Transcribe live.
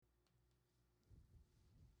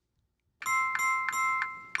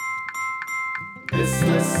This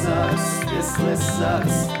list sucks. This list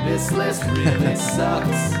sucks. This list really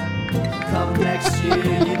sucks. Come next year,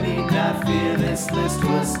 you need not fear. This list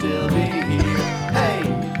will still be here. Hey,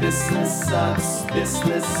 this list sucks. This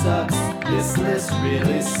list sucks. This list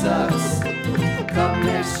really sucks. Come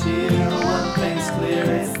next year, one thing's clear.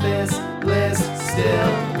 It's this list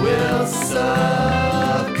still will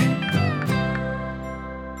suck.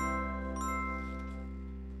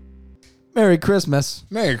 Merry Christmas.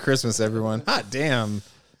 Merry Christmas, everyone. Hot damn.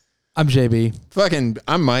 I'm JB.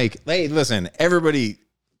 I'm Mike. Hey, listen, everybody,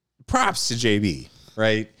 props to JB,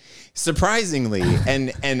 right? Surprisingly,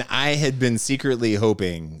 and I had been secretly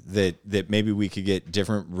hoping that maybe we could get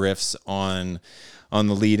different riffs on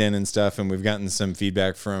the lead in and stuff, and we've gotten some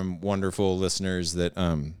feedback from wonderful listeners that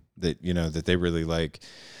that they really like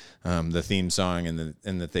the theme song and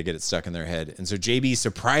that they get it stuck in their head. And so JB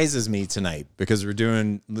surprises me tonight because we're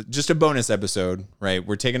doing just a bonus episode, right?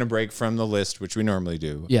 We're taking a break from the list, which we normally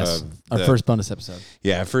do. Yes, our first bonus episode.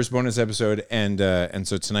 Yeah, first bonus episode. And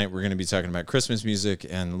so tonight we're going to be talking about Christmas music,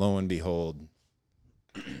 and lo and behold,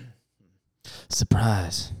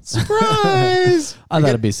 Surprise. I thought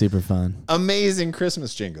it'd be super fun. Amazing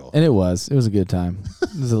Christmas jingle. And it was a good time.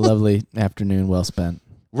 It was a lovely afternoon, well spent.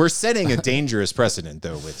 We're setting a dangerous precedent,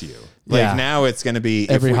 though, with you. Like, now it's going to be...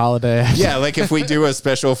 every holiday. Yeah, like if we do a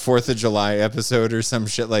special 4th of July episode or some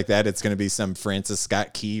shit like that, it's going to be some Francis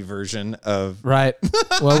Scott Key version of... Right.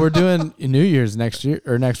 Well, we're doing New Year's next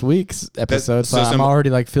week's episode, so I'm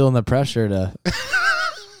already like feeling the pressure to...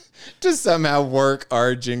 to somehow work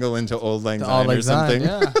our jingle into Auld Lang Syne or something.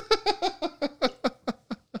 Yeah.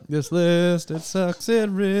 This list, it sucks. It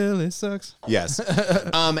really sucks. Yes.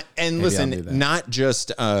 And listen, not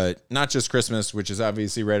just Christmas, which is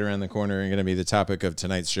obviously right around the corner and going to be the topic of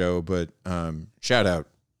tonight's show, but shout out,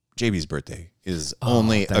 JB's birthday is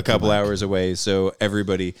only a couple hours away. So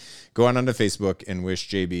everybody go on onto Facebook and wish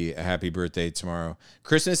JB a happy birthday tomorrow.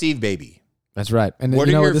 Christmas Eve, baby. That's right. And what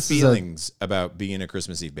are your feelings about being a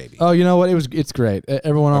Christmas Eve baby? Oh, you know what? It's great.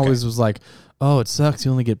 Everyone always was like, oh, it sucks.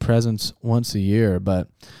 You only get presents once a year, but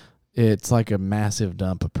it's like a massive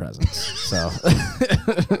dump of presents. So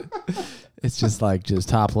it's just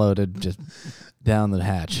top loaded, just down the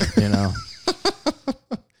hatch, you know?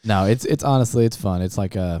 No, it's honestly, it's fun. It's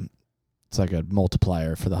like a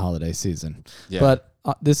multiplier for the holiday season. Yeah. But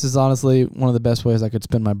this is honestly one of the best ways I could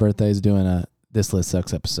spend my birthday is doing a This List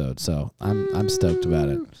Sucks episode. So I'm stoked about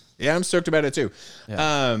it. Yeah, I'm stoked about it too.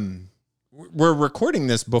 Yeah. We're recording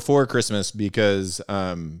this before Christmas because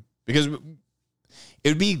it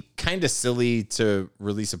would be kind of silly to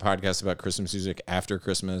release a podcast about Christmas music after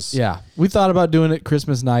Christmas. Yeah. We thought about doing it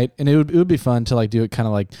Christmas night, and it would be fun to do it kind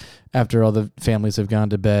of after all the families have gone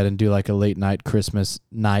to bed and do a late night Christmas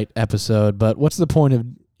night episode. But what's the point of,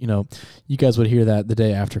 you guys would hear that the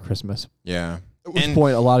day after Christmas. Yeah. At which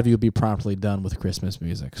point, a lot of you would be promptly done with Christmas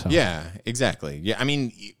music. So. Yeah, exactly. Yeah, I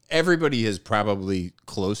mean, everybody is probably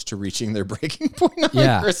close to reaching their breaking point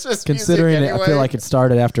on Christmas considering music anyway. I feel like it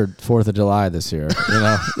started after 4th of July this year.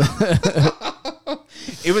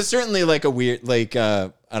 It was certainly a weird,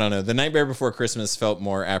 I don't know, The Nightmare Before Christmas felt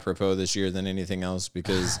more apropos this year than anything else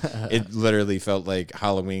because it literally felt like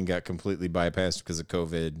Halloween got completely bypassed because of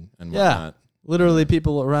COVID and whatnot. Yeah, literally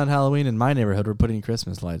people around Halloween in my neighborhood were putting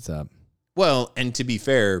Christmas lights up. Well, and to be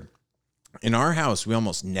fair, in our house, we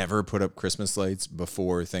almost never put up Christmas lights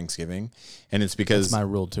before Thanksgiving. And it's because... That's my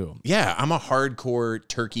rule, too. Yeah, I'm a hardcore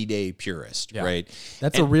Turkey Day purist, right?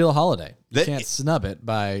 That's a real holiday. You can't snub it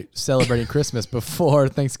by celebrating Christmas before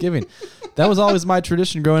Thanksgiving. That was always my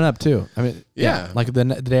tradition growing up, too. I mean,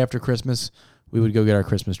 the day after Christmas, we would go get our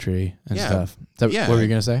Christmas tree and stuff. What were you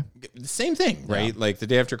going to say? Same thing, right? Yeah. The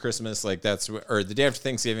day after Christmas, or the day after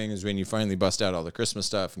Thanksgiving is when you finally bust out all the Christmas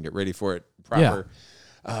stuff and get ready for it proper.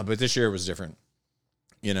 Yeah. But this year was different.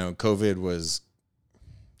 COVID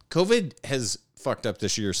has fucked up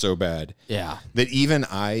this year so bad. Yeah. That even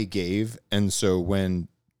I gave. And so when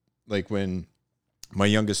my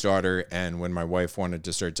youngest daughter and when my wife wanted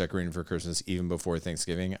to start decorating for Christmas, even before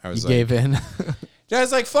Thanksgiving, I was gave in. I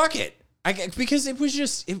was like, fuck it. Because it was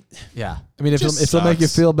just... yeah. I mean, if it'll make you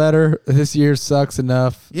feel better, this year sucks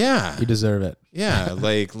enough. Yeah. You deserve it. Yeah.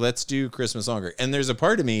 Let's do Christmas longer. And there's a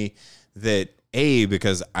part of me that,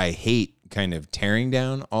 because I hate kind of tearing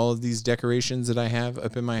down all of these decorations that I have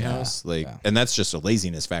up in my house. And that's just a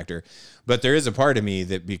laziness factor. But there is a part of me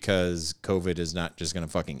that because COVID is not just going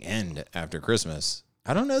to fucking end after Christmas,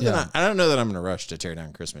 I don't know that I'm going to rush to tear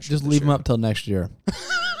down Christmas. Just leave them up till next year.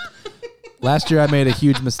 Last year, I made a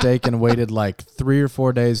huge mistake and waited 3 or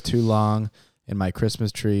 4 days too long. And my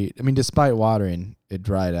Christmas tree, despite watering, it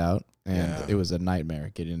dried out. And it was a nightmare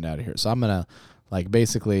getting it out of here. So I'm going to Like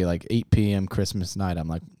basically like 8 p.m. Christmas night. I'm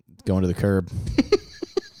like going to the curb.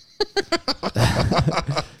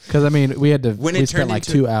 Because I mean, we spent like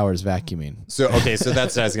 2 hours vacuuming. So that's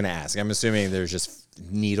what I was gonna ask. I'm assuming there's just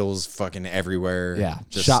needles fucking everywhere. Yeah,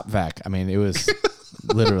 just shop vac. I mean, it was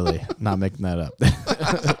literally not making that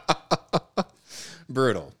up.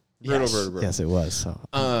 brutal. Yes, it was. So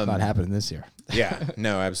not happening this year. Yeah,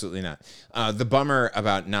 no, absolutely not. The bummer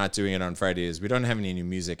about not doing it on Friday is we don't have any new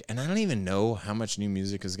music, and I don't even know how much new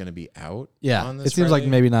music is going to be out. Yeah, on this it seems like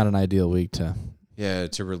Friday. maybe not an ideal week to. Yeah,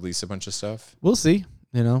 to release a bunch of stuff. We'll see.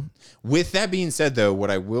 You know. With that being said, though,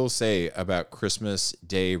 what I will say about Christmas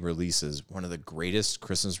Day releases, one of the greatest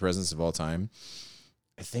Christmas presents of all time.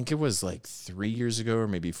 I think it was like 3 years ago or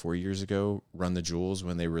maybe 4 years ago, Run the Jewels,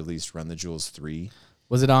 when they released Run the Jewels 3.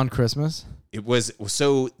 Was it on Christmas? It was,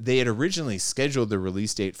 so they had originally scheduled the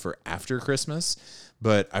release date for after Christmas,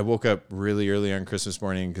 but I woke up really early on Christmas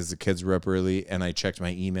morning because the kids were up early, and I checked my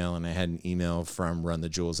email, and I had an email from Run the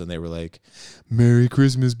Jewels, and they were like, "Merry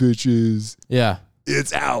Christmas, bitches. Yeah.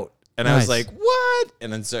 It's out." And I Nice. was like, "What?"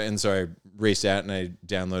 And so I raced out and I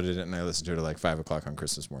downloaded it and I listened to it at like 5 o'clock on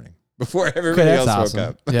Christmas morning before everybody Okay, that's else awesome. woke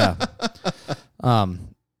up. Yeah.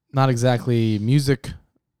 Not exactly music,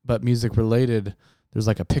 but music related. There's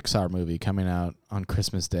like a Pixar movie coming out on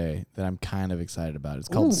Christmas Day that I'm kind of excited about. It's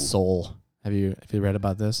called Soul. Have you read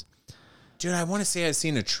about this? Dude, I want to say I've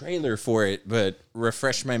seen a trailer for it, but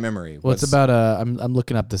refresh my memory. Well, it's about I'm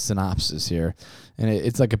looking up the synopsis here, and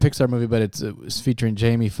it's like a Pixar movie, but it's featuring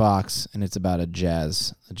Jamie Foxx, and it's about a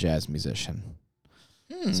jazz musician.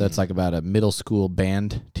 So it's like about a middle school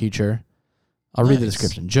band teacher. I'll read the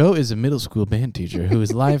description. Joe is a middle school band teacher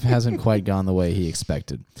whose life hasn't quite gone the way he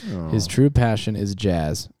expected. His true passion is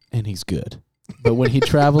jazz, and he's good. But when he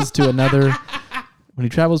travels to another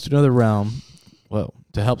realm,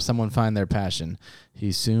 to help someone find their passion,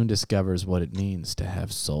 he soon discovers what it means to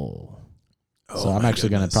have soul. So I'm actually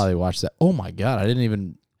going to probably watch that. Oh my God,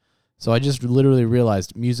 I just literally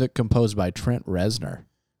realized music composed by Trent Reznor.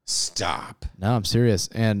 Stop. No, I'm serious.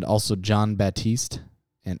 And also John Baptiste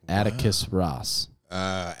and Atticus Ross.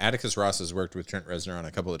 Atticus Ross has worked with Trent Reznor on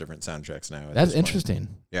a couple of different soundtracks now. That's interesting.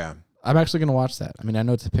 Yeah. I'm actually going to watch that. I mean, I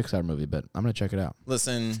know it's a Pixar movie, but I'm going to check it out.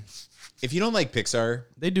 Listen, if you don't like Pixar,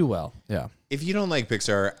 They do well. Yeah. if you don't like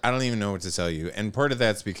Pixar, I don't even know what to tell you. And part of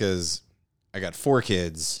that's because I got 4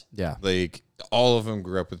 kids. Yeah. Like, all of them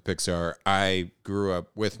grew up with Pixar. I grew up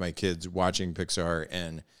with my kids watching Pixar,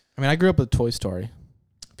 and I mean, I grew up with Toy Story.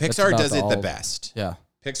 Pixar about does it the all- best. Yeah.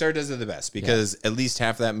 Pixar does it the best because at least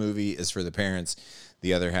half that movie is for the parents.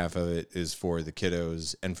 The other half of it is for the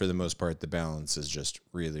kiddos. And for the most part, the balance is just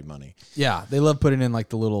really money. Yeah. They love putting in like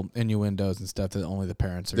the little innuendos and stuff that only the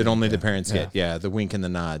parents are That gonna only get. the parents Yeah. get. Yeah, the wink and the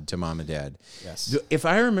nod to mom and dad. Yes. If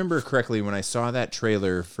I remember correctly, when I saw that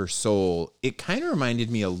trailer for Soul, it kind of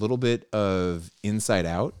reminded me a little bit of Inside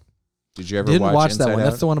Out. Did you ever Didn't watch Inside that one. Out?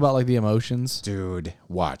 That's the one about like the emotions. Dude,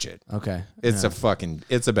 watch it. Okay. It's Yeah.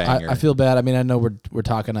 it's a banger. I feel bad. I mean, I know we're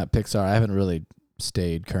talking up Pixar. I haven't really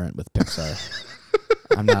stayed current with Pixar.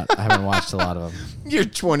 I haven't watched a lot of them. Your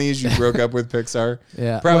 20s, you broke up with Pixar.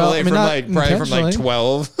 Yeah. Probably Well, I mean, not from like intentionally.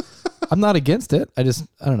 12. I'm not against it. I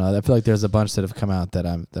don't know. I feel like there's a bunch that have come out that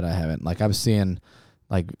I haven't. Like I'm seeing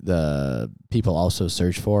like the people also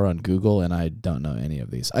search for on Google, and I don't know any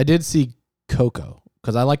of these. I did see Coco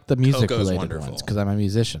because I like the music Coco's related wonderful. ones because I'm a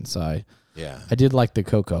musician. So I Yeah. did like the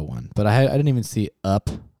Coco one, but I didn't even see Up.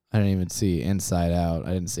 I didn't even see Inside Out. I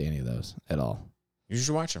didn't see any of those at all. You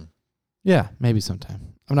should watch them. Yeah, maybe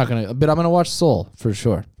sometime. I'm gonna watch Soul for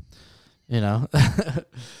sure. You know, maybe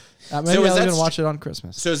is I'll that even watch it on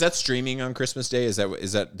Christmas. So is that streaming on Christmas Day? Is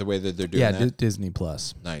that the way that they're doing Yeah, that? Disney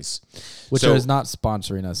Plus, Nice. which So- is not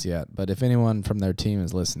sponsoring us yet. But if anyone from their team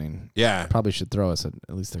is listening, Yeah. probably should throw us at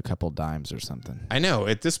least a couple dimes or something. I know.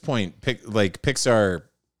 At this point, Pixar,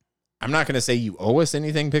 I'm not going to say you owe us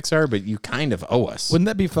anything, Pixar, but you kind of owe us. Wouldn't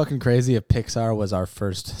that be fucking crazy if Pixar was our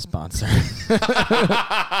first sponsor?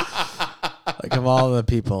 Like of all the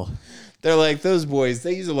people, They're like, those boys,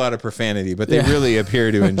 they use a lot of profanity, but they Yeah. really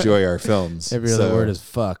appear to enjoy our films. every other word is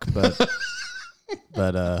fuck. But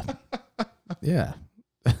yeah,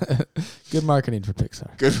 good marketing for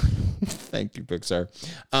Pixar. Good. Thank you, Pixar.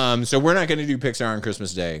 So we're not going to do Pixar on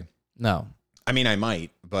Christmas Day. No, I mean, I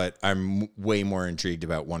might, but I'm way more intrigued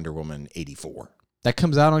about Wonder Woman 84 that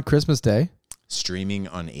comes out on Christmas Day. streaming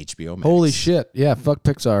on HBO Max. Holy shit! Yeah, fuck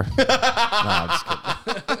Pixar. No, I'm just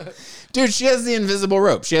kidding. Dude, she has the invisible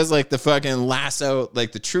rope. She has like the fucking lasso,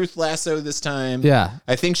 like the truth lasso this time. Yeah,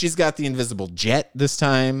 I think she's got the invisible jet this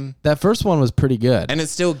time. that first one was pretty good. And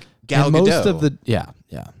it's still Gal And most Gadot. of the yeah,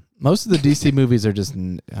 Most of the DC movies are just, I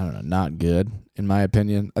don't know, not good, in my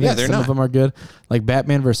opinion. I think some of them are good. Like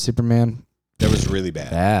Batman vs. Superman. That was really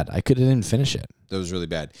bad. I didn't finish it. That was really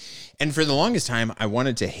bad. And for the longest time, I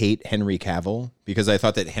wanted to hate Henry Cavill because I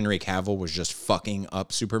thought that Henry Cavill was just fucking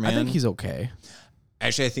up Superman. I think he's okay.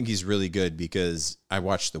 Actually, I think he's really good because I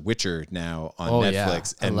watched The Witcher now on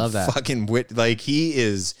Netflix. Yeah. I love that. Fucking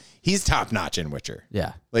he's top notch in Witcher.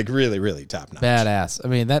 Yeah. Like really, really top notch. Badass. I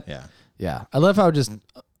mean, Yeah. Yeah. I love how just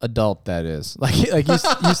adult that is. Like you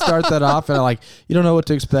start that off and like, you don't know what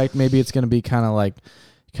to expect. Maybe it's going to be kind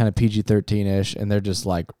of PG-13-ish, and they're just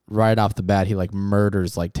like right off the bat he like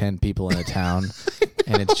murders like 10 people in a town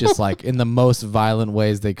and it's just like in the most violent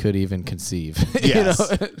ways they could even conceive. Yes.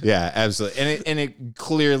 You know? Yeah, absolutely. And it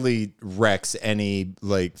clearly wrecks any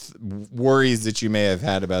like worries that you may have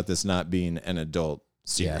had about this not being an adult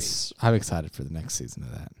series. Yes. I'm excited for the next season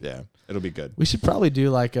of that. Yeah, it'll be good. We should probably do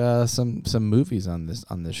like some movies on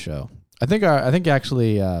this show. I think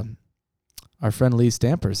actually our friend Lee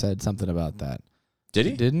Stamper said something about that. Did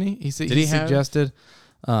he? Didn't he? He suggested.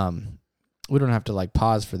 We don't have to like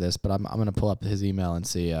pause for this, but I'm gonna pull up his email and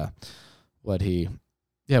see what he.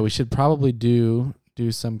 Yeah, we should probably do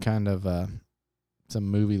some kind of some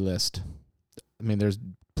movie list. I mean, there's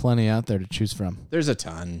plenty out there to choose from. There's a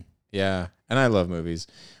ton. Yeah, and I love movies.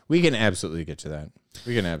 We can absolutely get to that.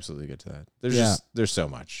 There's so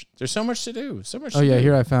much. There's so much to do. So much. Oh yeah,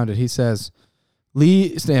 here I found it. He says,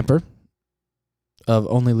 Lee Stamper of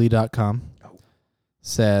onlylee.com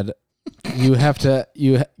said, you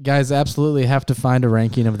guys absolutely have to find a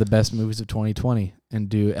ranking of the best movies of 2020 and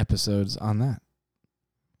do episodes on that.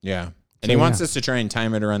 Yeah. And he wants us to try and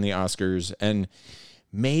time it around the Oscars, and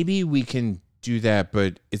maybe we can do that,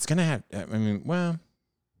 but it's going to have,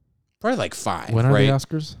 probably like 5. When are right? the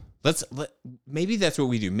Oscars? Maybe that's what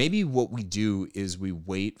we do. Maybe what we do is we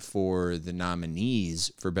wait for the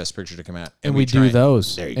nominees for Best Picture to come out. And we do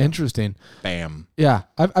those. There you go. Interesting. Bam. Yeah.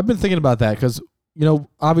 I've been thinking about that because,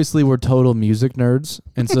 obviously we're total music nerds.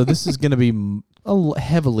 And so this is going to be a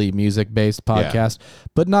heavily music-based podcast,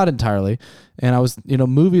 but not entirely. And I was,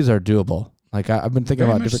 movies are doable. Like I've been thinking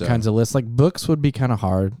about different kinds of lists. Like books would be kind of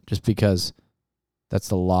hard just because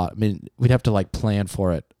that's a lot. I mean, we'd have to like plan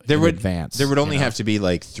for it in advance. There would only have to be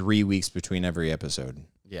like 3 weeks between every episode.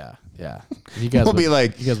 Yeah. You guys we'll be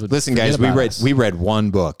like, listen, guys, we read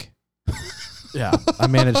one book. Yeah, I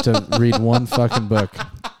managed to read one fucking book,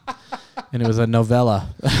 and it was a novella.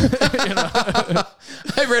 I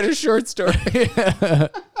read a short story.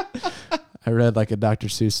 I read like a Dr.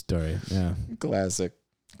 Seuss story. Yeah, classic.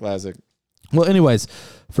 Well, anyways,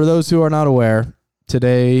 for those who are not aware,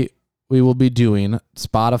 today we will be doing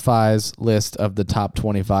Spotify's list of the top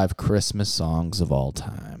 25 Christmas songs of all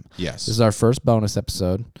time. Yes. This is our first bonus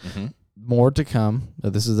episode. Mm-hmm. More to come.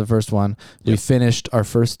 This is the first one. Yep. We finished our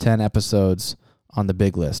first 10 episodes on the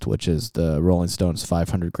big list, which is the Rolling Stones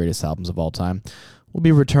 500 greatest albums of all time. We'll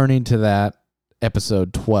be returning to that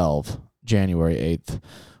episode 12, January 8th,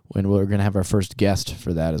 when we're going to have our first guest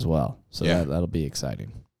for that as well. So that'll be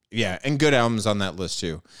exciting. Yeah, and good albums on that list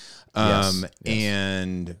too. Yes.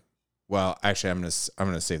 And well, actually, I'm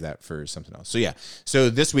gonna save that for something else. So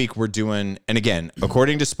this week we're doing, and again,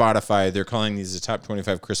 according to Spotify, they're calling these the top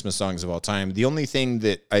 25 Christmas songs of all time. The only thing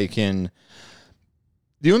that I can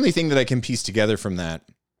piece together from that,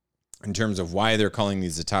 in terms of why they're calling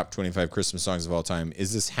these the top 25 Christmas songs of all time,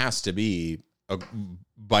 is this has to be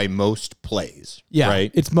by most plays. Yeah,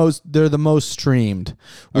 right. They're the most streamed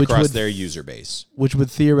across their user base, which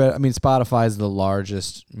would theoretically, I mean, Spotify is the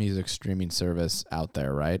largest music streaming service out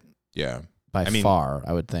there, right? Yeah. By far,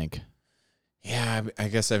 I would think. Yeah, I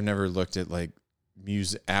guess I've never looked at like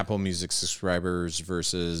Apple Music subscribers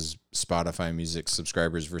versus Spotify Music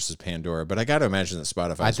subscribers versus Pandora, but I got to imagine that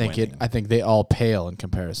Spotify is winning. I think they all pale in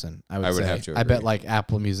comparison. I would say. Have to agree. I bet like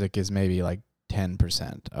Apple Music is maybe like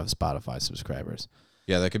 10% of Spotify subscribers.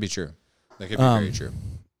 Yeah, that could be true. That could be very true.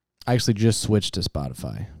 I actually just switched to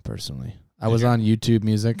Spotify personally. I was on YouTube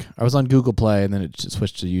Music. I was on Google Play, and then it just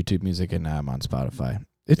switched to YouTube Music, and now I'm on Spotify.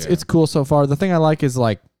 It's cool so far. The thing I like is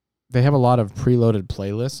like they have a lot of preloaded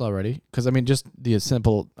playlists already. Because I mean, just the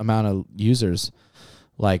simple amount of users.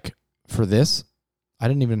 Like for this, I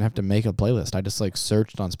didn't even have to make a playlist. I just like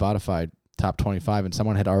searched on Spotify top 25, and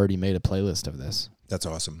someone had already made a playlist of this. That's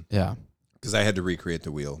awesome. Yeah. Because I had to recreate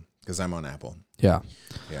the wheel because I'm on Apple. Yeah.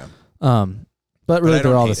 Yeah. But really,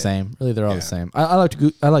 they're all the same. Really, they're all the same. I liked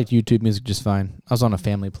YouTube Music just fine. I was on a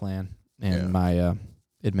family plan, and my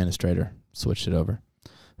administrator switched it over,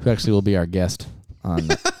 who actually will be our guest on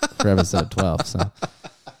for episode 12. So,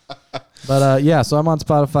 but so I'm on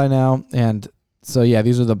Spotify now, and so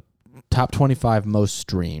these are the top 25 most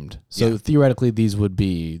streamed. So theoretically, these would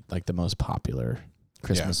be like the most popular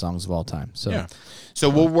Christmas songs of all time. So So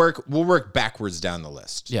we'll work backwards down the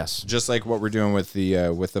list. Yes. Just like what we're doing with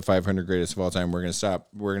the 500 greatest of all time. We're going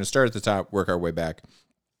to start at the top, work our way back.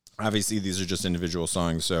 Obviously, these are just individual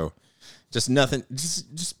songs, so just nothing.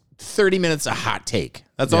 Just 30 minutes of hot take.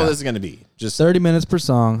 That's all this is going to be. Just 30 minutes per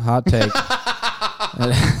song, hot take.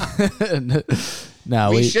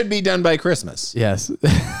 No, we should be done by Christmas. Yes,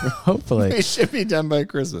 hopefully We should be done by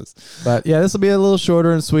Christmas. But yeah, this will be a little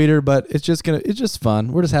shorter and sweeter, but it's just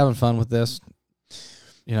fun. We're just having fun with this.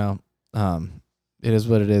 You know, it is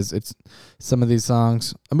what it is. It's some of these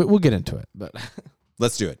songs. I mean, we'll get into it, but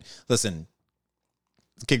let's do it. Listen,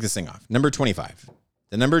 let's kick this thing off. Number 25.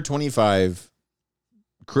 The number 25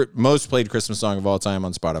 most played Christmas song of all time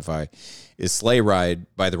on Spotify is "Sleigh Ride"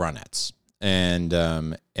 by the Ronettes.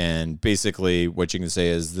 And basically what you can say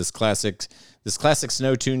is this classic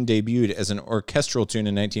snow tune debuted as an orchestral tune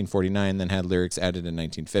in 1949, then had lyrics added in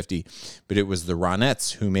 1950. But it was the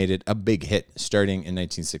Ronettes who made it a big hit. Starting in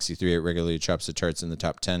 1963, it regularly tops the charts in the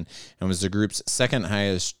top 10 and was the group's second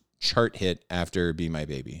highest chart hit after "Be My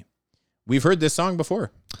Baby." We've heard this song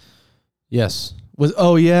before. Yes.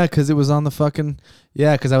 Because it was on the fucking...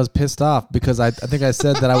 Yeah, because I was pissed off because I think I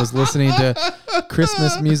said that I was listening to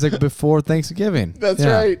Christmas music before Thanksgiving. That's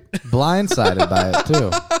right. Blindsided by it,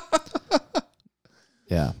 too.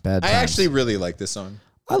 Yeah, bad times. I actually really like this song.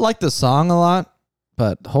 I like the song a lot,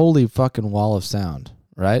 but holy fucking wall of sound,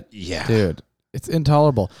 right? Yeah. Dude, it's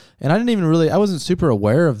intolerable. And I wasn't super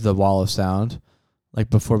aware of the wall of sound like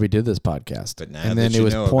before we did this podcast. But now and then that it you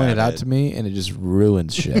was know pointed about out it. to me and it just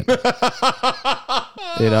ruins shit.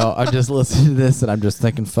 You know, I'm just listening to this and I'm just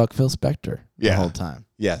thinking, fuck Phil Spector the whole time.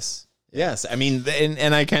 Yes. I mean,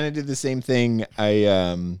 and I kind of did the same thing.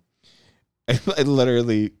 I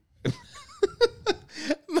literally,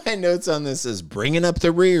 my notes on this is bringing up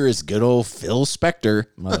the rear is good old Phil Spector.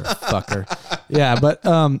 Motherfucker. Yeah, but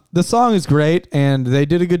the song is great and they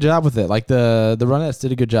did a good job with it. Like the Ronettes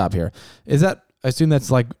did a good job here. Is that, I assume that's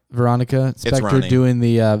like Veronica Spector doing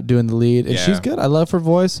the lead. And she's good. I love her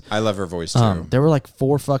voice. I love her voice too. There were like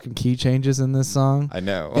 4 fucking key changes in this song. I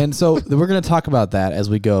know. And so we're going to talk about that as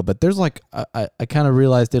we go. But there's like, I kind of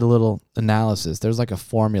realized, did a little analysis. There's like a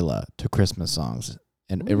formula to Christmas songs.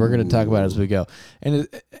 And we're going to talk about it as we go. And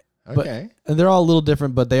okay. And they're all a little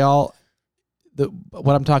different, but they all,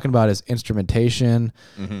 what I'm talking about is instrumentation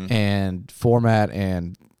and format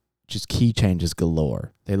and just key changes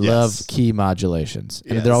galore. They love key modulations.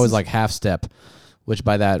 And they're always like half step, which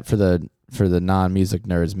by that for the non-music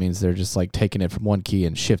nerds means they're just like taking it from one key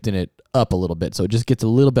and shifting it up a little bit. So it just gets a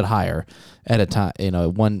little bit higher at a time, you know,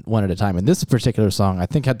 one at a time. And this particular song, I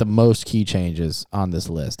think, had the most key changes on this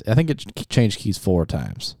list. I think it changed keys 4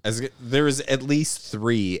 times. There was at least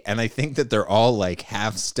 3, and I think that they're all like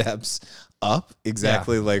half steps up,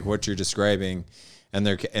 exactly like what you're describing. And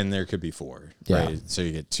there could be 4, right? So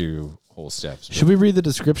you get 2 whole steps. Should we read the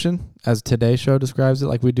description as Today Show describes it,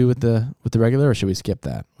 like we do with the regular, or should we skip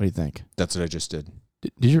that? What do you think? That's what I just did.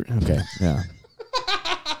 Did you? Okay, yeah.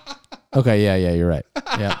 Okay, yeah, you're right.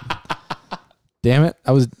 Yeah. Damn it,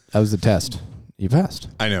 I was the test. You passed.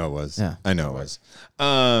 I know it was. Yeah, I know it was.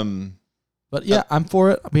 But yeah, I'm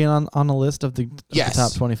for it being on the list of the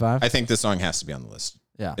top 25. I think this song has to be on the list.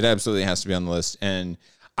 Yeah, it absolutely has to be on the list, and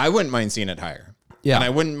I wouldn't mind seeing it higher. Yeah. And I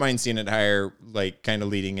wouldn't mind seeing it higher, like kind of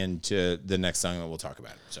leading into the next song that we'll talk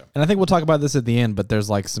about. So, and I think we'll talk about this at the end, but there's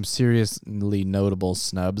like some seriously notable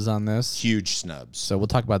snubs on this. Huge snubs. So we'll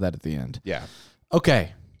talk about that at the end. Yeah.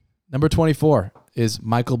 Okay. Number 24 is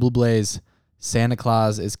Michael Bublé's Santa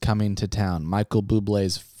Claus is Coming to Town. Michael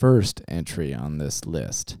Bublé's first entry on this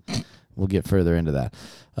list. We'll get further into that.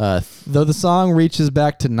 Though the song reaches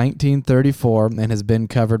back to 1934 and has been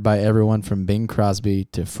covered by everyone from Bing Crosby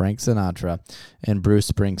to Frank Sinatra and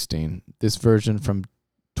Bruce Springsteen, this version from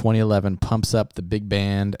 2011 pumps up the big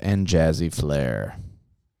band and jazzy flair.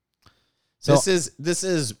 So this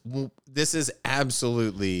is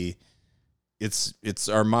absolutely it's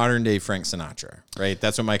our modern day Frank Sinatra, right?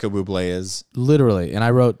 That's what Michael Bublé is. Literally, and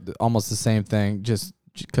I wrote almost the same thing, just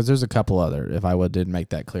because there's a couple other. If I didn't make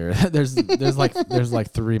that clear, there's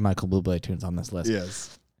like 3 Michael Bublé tunes on this list.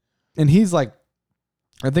 Yes, and he's like,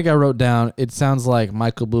 I think I wrote down, it sounds like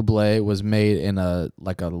Michael Bublé was made in a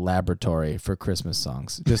laboratory for Christmas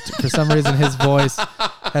songs. Just for some reason, his voice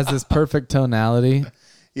has this perfect tonality.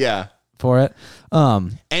 Yeah. For it.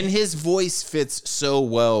 And his voice fits so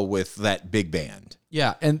well with that big band.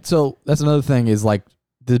 Yeah. And so that's another thing is like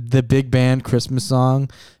the big band Christmas song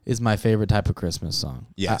is my favorite type of Christmas song.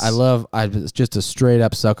 Yes. I'm just a straight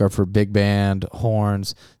up sucker for big band,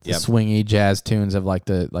 horns, the swingy jazz tunes of like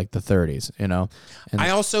the 30s, you know. And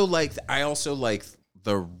I also like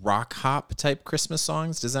the rock hop type Christmas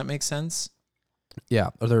songs. Does that make sense? Yeah,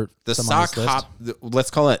 are there The some on sock this list? hop,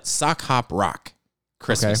 let's call it sock hop rock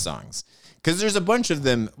Christmas songs. Because there's a bunch of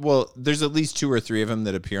them. Well, there's at least 2 or 3 of them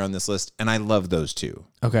that appear on this list, and I love those too.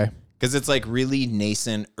 Okay. Because it's like really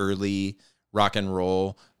nascent, early rock and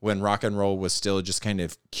roll when rock and roll was still just kind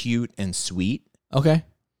of cute and sweet. Okay.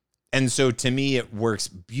 And so to me, it works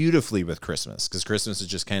beautifully with Christmas because Christmas is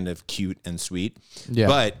just kind of cute and sweet. Yeah.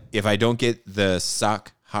 But if I don't get the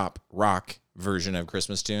sock hop rock version of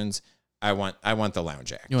Christmas tunes, I want the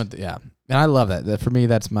lounge act. You want and I love that. That for me,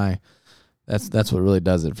 that's what really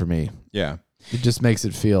does it for me. Yeah. It just makes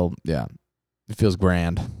it feel it feels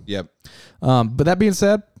grand. Yep. But that being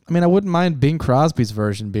said, I mean, I wouldn't mind Bing Crosby's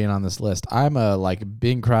version being on this list. I'm a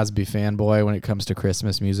Bing Crosby fanboy when it comes to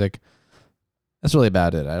Christmas music. That's really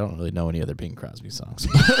about it. I don't really know any other Bing Crosby songs.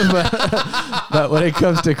 but when it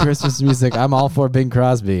comes to Christmas music, I'm all for Bing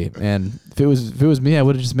Crosby. And if it was me, I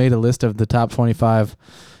would have just made a list of the top 25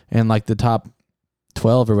 and like the top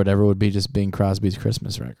 12 or whatever would be just Bing Crosby's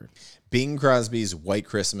Christmas record. Bing Crosby's White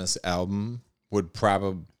Christmas album would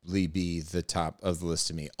probably be the top of the list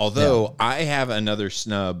to me. Although I have another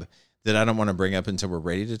snub that I don't want to bring up until we're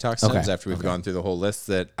ready to talk snubs after we've gone through the whole list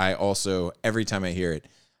that I also, every time I hear it,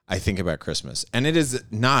 I think about Christmas. And it is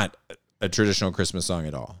not a traditional Christmas song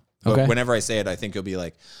at all. But whenever I say it, I think you'll be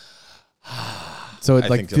like... So it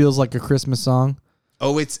like feels like a Christmas song?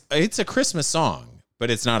 Oh, it's a Christmas song, but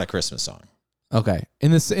it's not a Christmas song. Okay.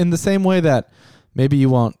 In the same way that maybe you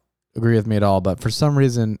won't agree with me at all, but for some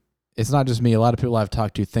reason, it's not just me. A lot of people I've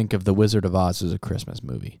talked to think of The Wizard of Oz as a Christmas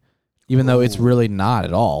movie, even though it's really not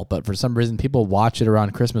at all. But for some reason, people watch it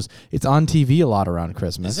around Christmas. It's on TV a lot around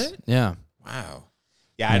Christmas. Is it? Yeah. Wow.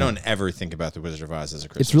 Yeah, I don't ever think about The Wizard of Oz as a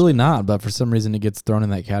Christmas It's really not, but for some reason, it gets thrown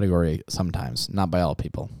in that category sometimes. Not by all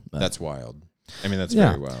people. But. That's wild. I mean, that's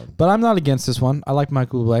very wild. But I'm not against this one. I like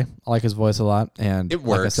Michael Bublé. I like his voice a lot. And it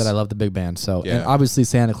works. Like I said, I love the big band. So, and obviously,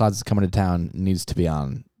 Santa Claus is Coming to Town needs to be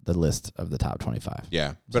on the list of the top 25.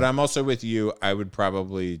 Yeah. But I'm also with you. I would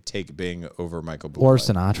probably take Bing over Michael Bublé. Or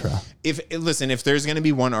Sinatra. If there's going to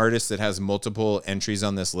be one artist that has multiple entries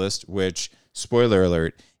on this list, which, spoiler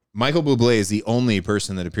alert, Michael Bublé is the only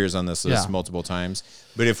person that appears on this list multiple times.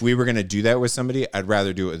 But if we were going to do that with somebody, I'd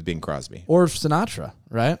rather do it with Bing Crosby. Or Sinatra,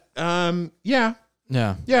 right? Yeah.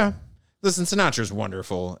 Yeah. Yeah. Listen, Sinatra's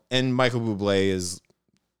wonderful. And Michael Bublé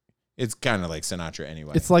it's kind of like Sinatra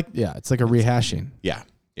anyway. It's like a rehashing. Yeah.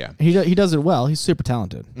 Yeah. He does it well. He's super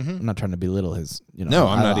talented. Mm-hmm. I'm not trying to belittle his, No,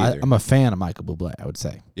 I'm not either. I'm a fan of Michael Bublé, I would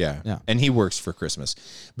say. Yeah. Yeah. And he works for Christmas.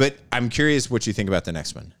 But I'm curious what you think about the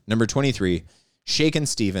next one. Number 23, Shakin'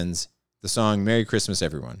 Stevens, the song Merry Christmas,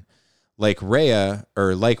 Everyone. I think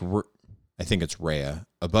it's Rhea,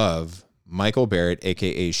 above, Michael Barrett,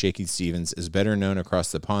 a.k.a. Shaky Stevens, is better known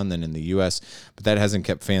across the pond than in the U.S., but that hasn't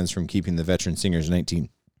kept fans from keeping the veteran singer's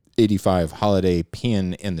 1985 holiday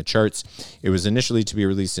pin in the charts. It was initially to be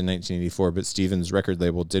released in 1984, but Stevens' record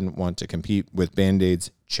label didn't want to compete with Band-Aid's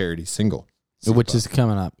charity single. Which is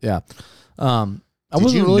coming up, yeah.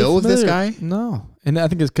 Did you know of this guy? No. And I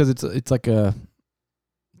think it's because it's a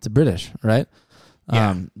British, right?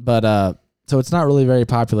 Yeah. So it's not really very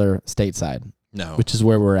popular stateside. No. Which is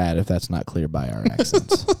where we're at, if that's not clear by our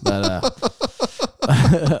accents. But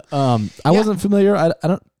I wasn't familiar. I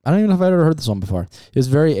don't even know if I'd ever heard this one before. It was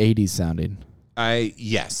very 80s sounding.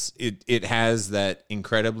 Yes. It has that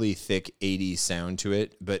incredibly thick 80s sound to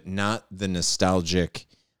it, but not the nostalgic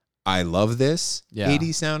I love this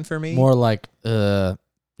 80s sound for me. More like Yeah.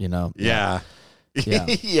 Yeah.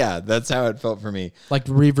 Yeah, that's how it felt for me. Like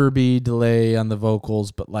reverby delay on the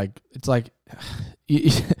vocals, but like it's like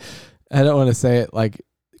I don't want to say it like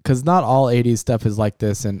because not all 80s stuff is like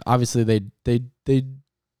this, and obviously they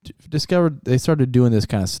started doing this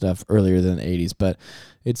kind of stuff earlier than the 80s, but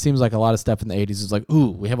it seems like a lot of stuff in the 80s is like,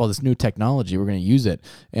 ooh, we have all this new technology, we're going to use it,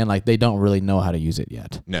 and like they don't really know how to use it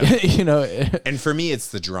yet. No. And for me it's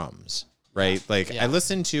the drums. Right. Like I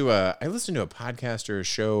listened to a podcast or a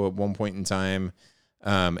show at one point in time.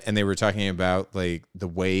 And they were talking about like the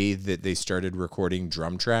way that they started recording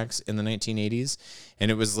drum tracks in the 1980s.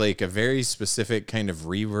 And it was like a very specific kind of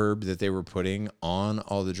reverb that they were putting on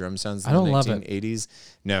all the drum sounds in the 1980s.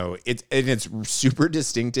 No, it's super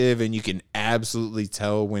distinctive, and you can absolutely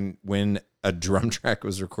tell when a drum track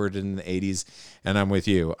was recorded in the 80s. And I'm with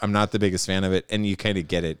you. I'm not the biggest fan of it, and you kind of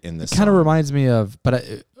get it in this. It kind of reminds me of, but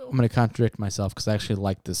I'm going to contradict myself because I actually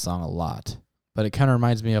like this song a lot. But it kind of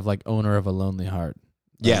reminds me of like Owner of a Lonely Heart.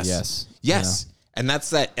 Yes. Yes. And that's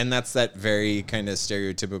that very kind of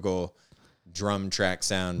stereotypical drum track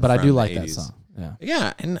sound. But I from do the like that 80s. song. Yeah.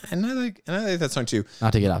 Yeah, and I like that song too.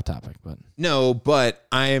 Not to get off topic, but No, but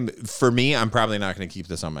I'm probably not going to keep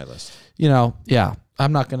this on my list. yeah,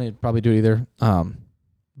 I'm not gonna probably do it either.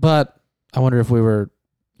 But I wonder if we were,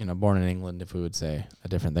 born in England, if we would say a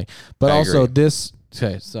different thing. But I also agree.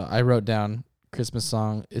 okay, so I wrote down Christmas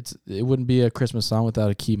song. It wouldn't be a Christmas song without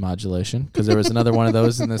a key modulation, because there was another one of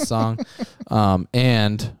those in this song.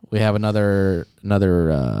 And we have another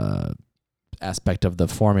aspect of the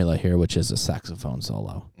formula here, which is a saxophone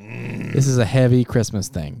solo. This is a heavy Christmas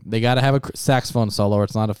thing. They got to have a saxophone solo, or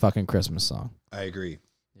it's not a fucking Christmas song. I agree.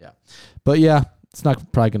 Yeah. But yeah, it's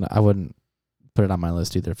not probably gonna. I wouldn't put it on my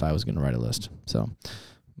list either if I was gonna write a list. So,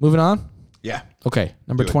 moving on. Yeah. Okay,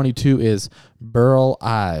 number Do it. 22 is Burl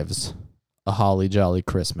Ives, A Holly Jolly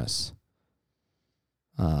Christmas.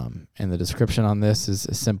 And the description on this is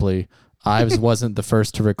simply, Ives wasn't the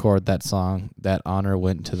first to record that song. That honor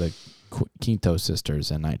went to the Quinto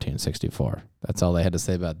sisters in 1964. That's all they had to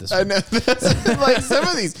say about this I one. know. That's, like some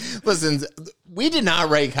of these. Listen, we did not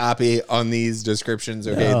write copy on these descriptions.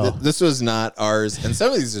 Okay, No. This was not ours, and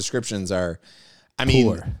some of these descriptions are. I mean,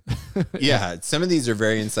 Poor. yeah, some of these are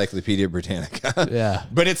very Encyclopedia Britannica. Yeah.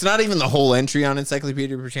 But it's not even the whole entry on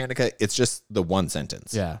Encyclopedia Britannica. It's just the one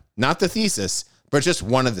sentence. Yeah. Not the thesis, but just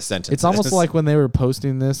one of the sentences. It's almost like when they were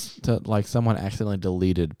posting this to like someone accidentally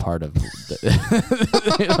deleted part of the,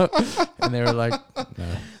 and they were like, no.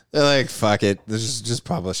 they're like, fuck it. Just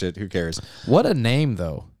publish it. Who cares? What a name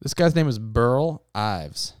though. This guy's name is Burl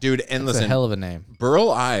Ives. Dude, and It's a listen, hell of a name. Burl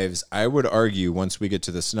Ives, I would argue once we get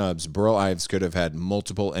to the snubs, Burl Ives could have had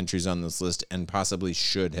multiple entries on this list and possibly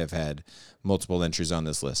should have had multiple entries on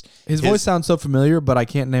this list. His voice sounds so familiar, but I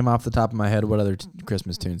can't name off the top of my head what other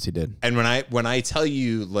Christmas tunes he did. And when I tell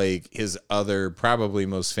you like his other probably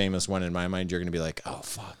most famous one in my mind, you're gonna be like, oh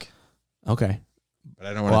fuck. Okay. But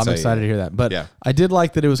I don't want Well, to I'm tell excited you. to hear that. But Yeah. I did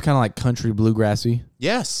like that it was kind of like country bluegrassy,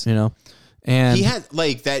 Yes. And He had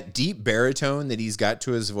like that deep baritone that he's got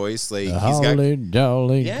to his voice. Like a he's got holly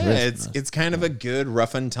jolly yeah, Christmas. it's kind of a good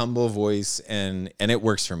rough and tumble voice, and it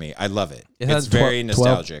works for me. I love it. It It's has very 12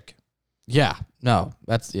 nostalgic. Yeah. No,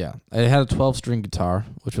 that's, yeah. It had a 12-string guitar,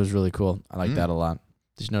 which was really cool. I like that a lot.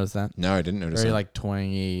 Did you notice that? No, I didn't notice Very that. like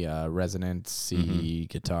twangy, resonance-y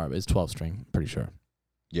guitar. But it's 12-string, pretty sure.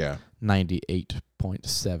 Yeah.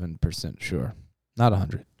 98.7% sure. Not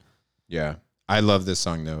 100. Yeah. I love this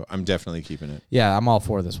song though. I'm definitely keeping it. Yeah, I'm all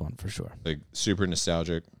for this one for sure. Like super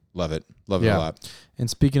nostalgic. Love it. Love it Yeah. a lot. And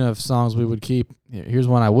speaking of songs we would keep, here's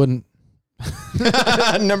one I wouldn't.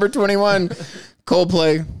 Number 21,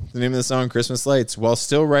 Coldplay. The name of the song, Christmas Lights. While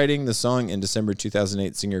still writing the song in December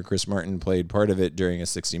 2008, singer Chris Martin played part of it during a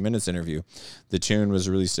 60 Minutes interview. The tune was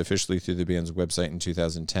released officially through the band's website in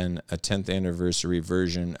 2010. A 10th anniversary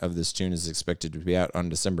version of this tune is expected to be out on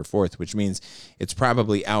December 4th, which means it's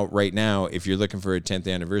probably out right now if you're looking for a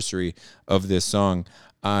 10th anniversary of this song.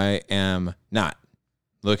 I am not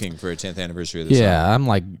looking for a 10th anniversary of this song. Yeah, I'm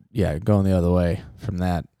like, going the other way from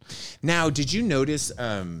that. Now, did you notice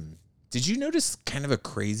kind of a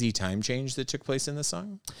crazy time change that took place in the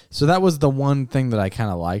song? So that was the one thing that I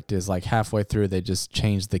kind of liked is like halfway through they just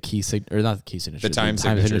changed the key or not the key signature, The time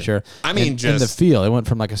signature. I mean, and the just- feel. It went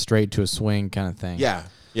from like a straight to a swing kind of thing. Yeah.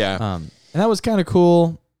 Yeah. And that was kind of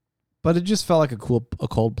cool, but it just felt like a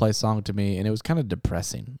Coldplay song to me, and it was kind of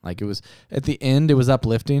depressing. Like it was at the end, it was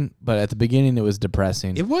uplifting, but at the beginning, it was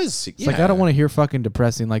depressing. It was. It's like I don't want to hear fucking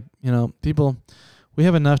depressing. Like people, we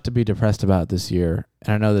have enough to be depressed about this year,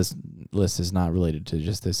 and I know this list is not related to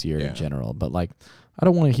just this year in general, but like I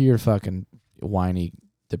don't want to hear fucking whiny,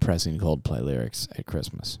 depressing Coldplay lyrics at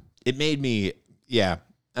Christmas. It made me. Yeah.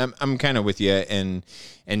 I'm kind of with you, and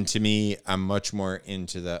to me, I'm much more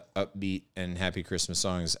into the upbeat and happy Christmas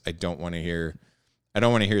songs. I don't want to hear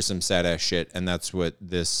some sad ass shit, and that's what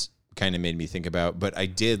this kind of made me think about. But I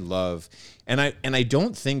did love, and I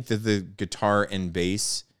don't think that the guitar and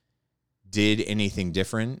bass did anything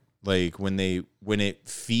different. Like when it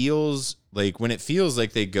feels like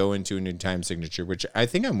they go into a new time signature, which I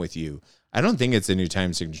think I'm with you. I don't think it's a new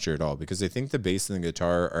time signature at all, because I think the bass and the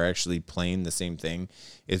guitar are actually playing the same thing.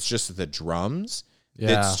 It's just the drums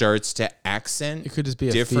that starts to accent. It could just be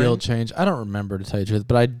a different. feel change. I don't remember, to tell you the truth,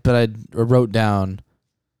 but I wrote down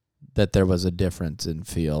that there was a difference in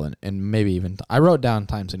feel, and maybe even I wrote down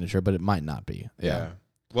time signature, but it might not be. Yeah.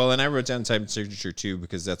 Well, and I wrote down time signature too,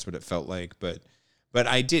 because that's what it felt like. But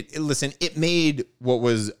I did listen. It made what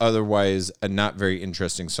was otherwise a not very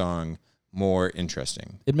interesting song more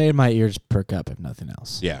interesting. It made my ears perk up, if nothing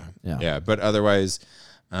else. Yeah. Yeah. But otherwise,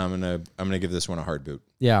 I'm gonna give this one a hard boot.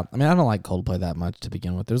 Yeah, I mean, I don't like Coldplay that much to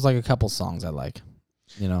begin with. There's like a couple songs I like,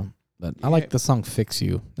 but I like the song "Fix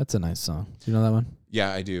You." That's a nice song. Do you know that one?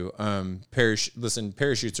 Yeah, I do.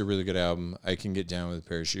 Parachute's a really good album. I can get down with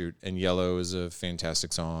Parachute, and Yellow is a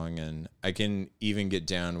fantastic song, and I can even get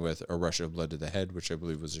down with A Rush of Blood to the Head, which I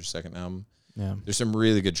believe was their second album. Yeah, there's some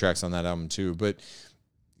really good tracks on that album too, but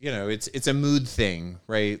it's a mood thing,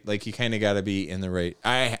 right? Like you kind of got to be in the right.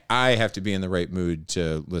 I have to be in the right mood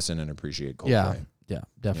to listen and appreciate Coldplay. Yeah,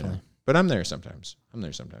 definitely. But I'm there sometimes.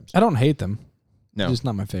 I don't hate them. No, just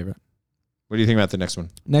not my favorite. What do you think about the next one?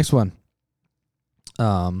 Next one.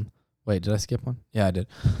 Wait, did I skip one? Yeah, I did.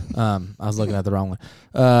 I was looking at the wrong one.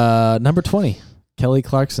 Number 20, Kelly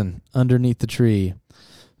Clarkson, Underneath the Tree.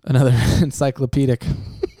 Another encyclopedic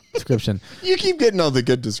description. You keep getting all the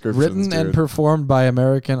good descriptions. Written and performed by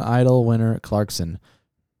American Idol winner Clarkson.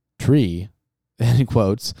 Tree, in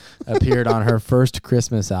quotes, appeared on her first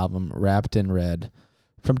Christmas album, Wrapped in Red,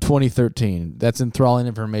 from 2013. That's enthralling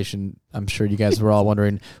information. I'm sure you guys were all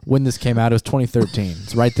wondering when this came out. It was 2013.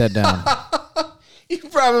 Let's write that down. You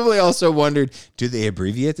probably also wondered, do they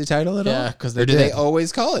abbreviate the title at all? Yeah, because do they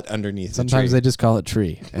always call it Underneath Sometimes the Tree? they just call it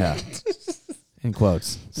Tree. Yeah. In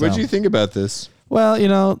quotes. So. What'd you think about this?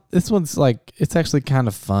 Well, this one's like, it's actually kind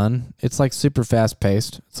of fun. It's like super fast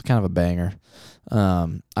paced. It's kind of a banger.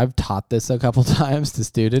 I've taught this a couple times to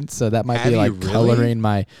students, so that might be like coloring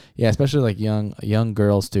my, especially like young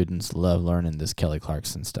girl students love learning this Kelly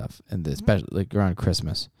Clarkson stuff, and especially like around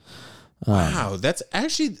Christmas. Wow, that's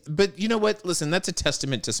actually, but you know what? Listen, that's a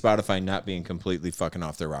testament to Spotify not being completely fucking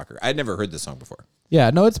off their rocker. I'd never heard this song before.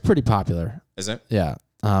 Yeah, no, it's pretty popular. Is it? Yeah.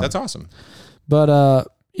 That's awesome. But,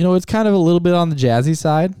 it's kind of a little bit on the jazzy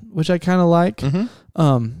side, which I kind of like. Mm-hmm.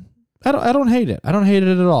 I don't hate it. I don't hate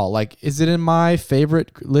it at all. Like, is it in my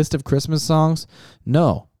favorite list of Christmas songs?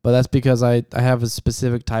 No, but that's because I have a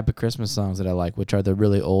specific type of Christmas songs that I like, which are the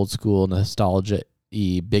really old school,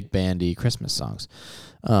 nostalgia-y, big bandy Christmas songs.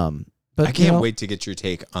 But I can't wait to get your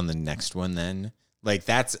take on the next one then. Like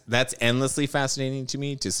that's endlessly fascinating to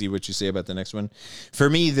me to see what you say about the next one. For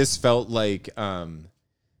me, this felt like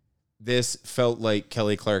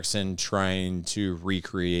Kelly Clarkson trying to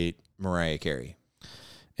recreate Mariah Carey.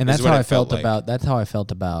 And that's how I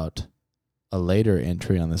felt about a later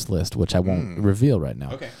entry on this list, which I won't reveal right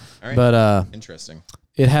now. Okay. All right. But interesting.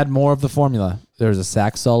 It had more of the formula. There was a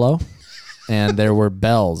sax solo. And there were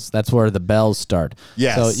bells. That's where the bells start.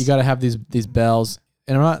 Yes. So you got to have these bells.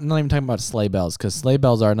 And I'm not even talking about sleigh bells, because sleigh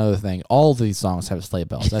bells are another thing. All of these songs have sleigh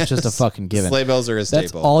bells. That's just a fucking given. Sleigh bells are a staple.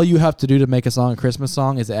 That's all you have to do to make a song, a Christmas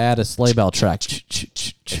song, is add a sleigh bell track. I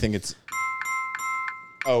think it's...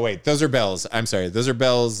 Oh, wait. Those are bells. I'm sorry. Those are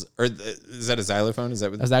bells. Or is that a xylophone? Is that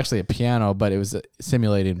what... That was actually a piano, but it was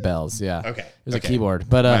simulating bells. Yeah. Okay. It was a keyboard.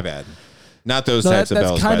 But my bad. Not those types of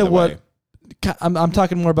bells, kind by of the what, way. I'm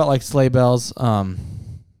talking more about like sleigh bells. Yeah,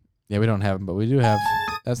 we don't have them, but we do have.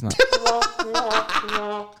 That's not.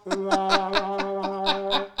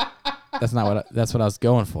 That's what I was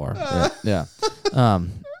going for. Yeah.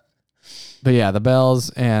 But yeah, the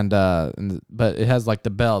bells but it has like the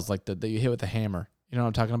bells like that you hit with the hammer. You know what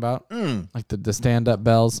I'm talking about? Like the stand up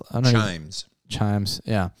bells. I don't know. Chimes.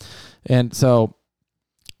 Yeah. And so,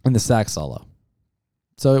 and the sax solo.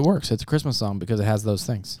 So it works. It's a Christmas song because it has those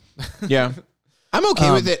things. Yeah. I'm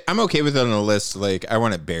okay with it. I'm okay with it on a list. Like I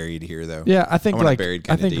want it buried here though. Yeah, I think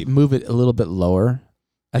deep. Move it a little bit lower.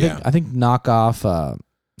 I think knock off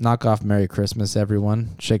Merry Christmas,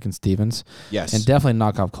 everyone, Shakin' Stevens. Yes. And definitely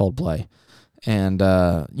knock off Coldplay. And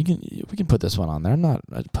we can put this one on there. I'm not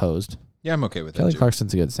opposed. Yeah, I'm okay with Kelly that.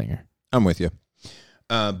 Clarkson's a good singer. I'm with you.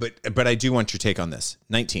 But I do want your take on this.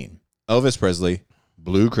 19. Elvis Presley,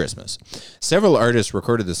 Blue Christmas. Several artists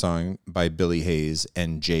recorded the song by Billy Hayes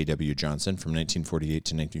and J.W. Johnson from 1948 to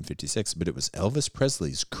 1956, but it was Elvis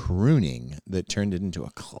Presley's crooning that turned it into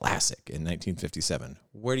a classic in 1957.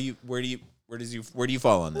 Where do you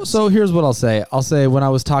fall on this? So here's what I'll say. I'll say when I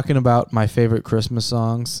was talking about my favorite Christmas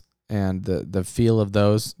songs and the feel of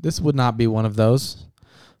those, this would not be one of those.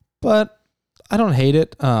 But I don't hate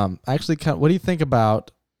it. Actually, what do you think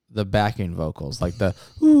about the backing vocals, like the?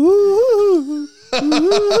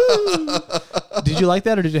 Did you like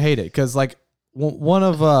that or did you hate it? Because like one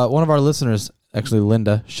of our listeners, actually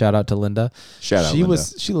Linda, shout out to Linda. Linda.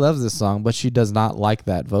 She loves this song, but she does not like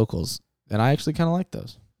that vocals, and I actually kind of like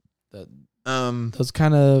those. Those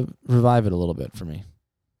kind of revive it a little bit for me.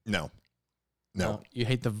 No. You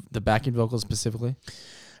hate the backing vocals specifically?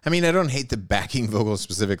 I mean, I don't hate the backing vocals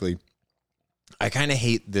specifically. I kind of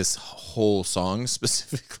hate this whole song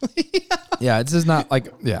specifically. Yeah, it's just not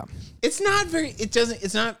like, yeah. It's not very. It doesn't.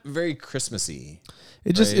 It's not very Christmassy.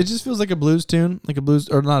 It just feels like a blues tune, like a blues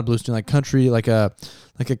or not a blues tune, like country, like a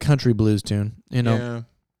country blues tune. You know.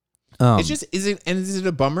 Yeah. It's just is it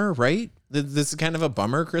a bummer, right? This is kind of a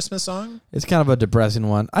bummer Christmas song. It's kind of a depressing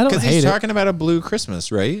one. I don't hate it. Because he's talking about a blue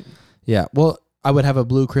Christmas, right? Yeah. Well, I would have a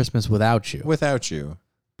blue Christmas without you. Without you.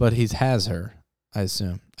 But he has her, I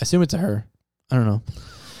assume. I assume it's a her. I don't know.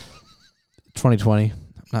 2020. I'm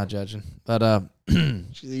not judging. But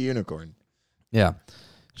she's a unicorn. Yeah.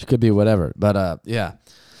 She could be whatever. But yeah.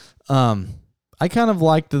 I kind of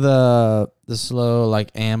liked the slow, like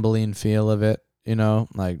ambling feel of it, you know,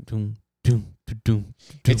 like doom, doom, doom.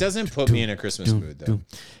 It doesn't put me in a Christmas mood though.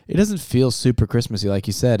 It doesn't feel super Christmassy, like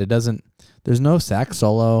you said. It doesn't. There's no sax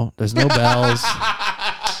solo. There's no bells.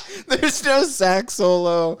 There's no sax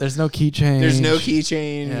solo. There's no key change. There's no key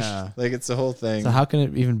change. Yeah. Like it's the whole thing. So how can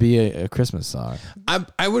it even be a Christmas song?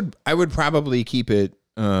 I would probably keep it.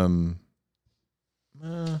 Well,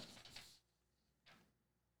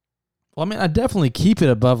 I mean, I definitely keep it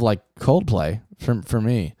above like Coldplay for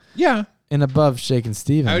me, Yeah. and above Shakin'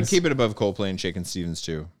 Stevens. I would keep it above Coldplay and Shakin' Stevens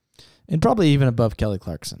too. and probably even above Kelly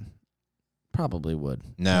Clarkson. Probably would.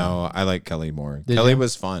 No, I like Kelly more. Did Kelly you?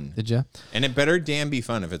 was fun. Did you? And it better damn be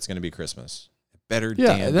fun if it's going to be Christmas. It better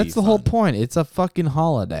Yeah, damn that's be the whole fun. point. It's a fucking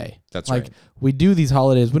holiday. That's like right. we do these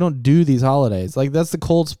holidays. We don't do these holidays. Like that's the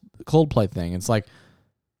Coldplay thing. It's like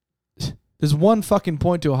there's one fucking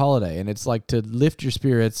point to a holiday, and it's like to lift your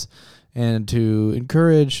spirits and to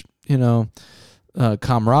encourage, you know,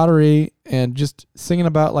 camaraderie and just singing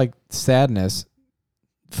about like sadness.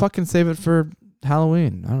 Fucking save it for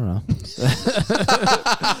Halloween. I don't know.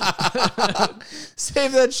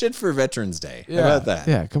 Save that shit for Veterans Day. Yeah. How about that?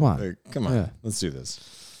 Yeah, come on. Like, come on. Yeah. Let's do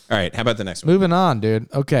this. All right. How about the next one? Moving on, dude.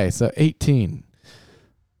 Okay, so 18.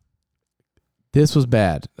 This was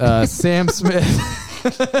bad. Sam Smith.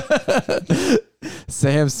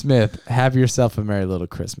 Sam Smith, Have Yourself a Merry Little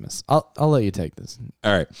Christmas. I'll let you take this.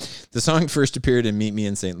 All right. The song first appeared in Meet Me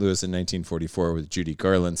in St. Louis in 1944 with Judy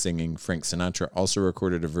Garland singing. Frank Sinatra also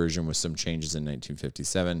recorded a version with some changes in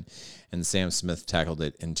 1957, and Sam Smith tackled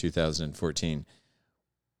it in 2014.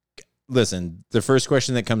 Listen, the first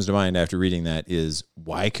question that comes to mind after reading that is,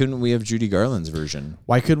 why couldn't we have Judy Garland's version?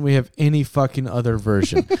 Why couldn't we have any fucking other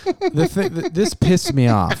version? This pissed me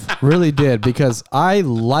off. Really did, because I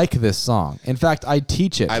like this song. In fact, I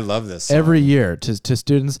teach it. I love this song. Every year to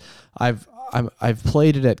students. I've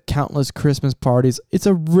played it at countless Christmas parties. It's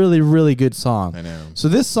a really, really good song. I know. So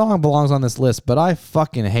this song belongs on this list, but I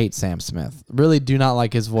fucking hate Sam Smith. Really do not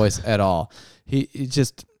like his voice at all. He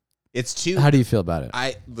just... It's too... How do you feel about it?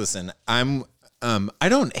 I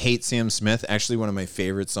don't hate Sam Smith. Actually, one of my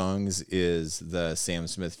favorite songs is the Sam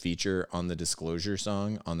Smith feature on the Disclosure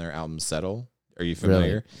song on their album Settle. Are you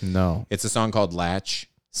familiar? Really? No. It's a song called Latch.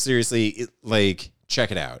 Seriously, check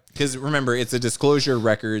it out. Because remember, it's a Disclosure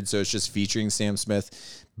record, so it's just featuring Sam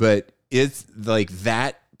Smith. But it's like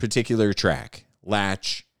that particular track,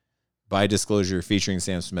 Latch by Disclosure featuring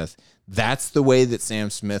Sam Smith. That's the way that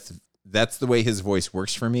that's the way his voice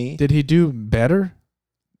works for me. Did he do better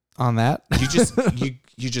on that? You just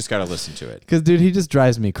you just got to listen to it. Because, dude, he just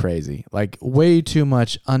drives me crazy. Like, way too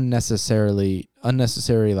much unnecessary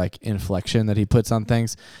like inflection that he puts on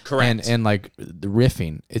things. Correct. And like the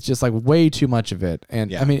riffing. It's just like way too much of it.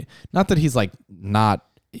 And Yeah. I mean, not that he's like not,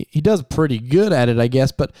 he does pretty good at it, I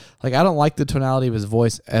guess, but like I don't like the tonality of his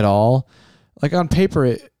voice at all. Like on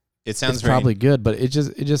paper, It sounds it's probably good, but it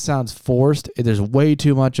just sounds forced. There's way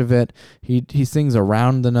too much of it. He sings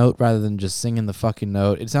around the note rather than just singing the fucking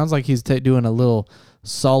note. It sounds like he's doing a little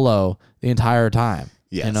solo the entire time.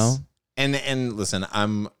 Yes. You know? And listen,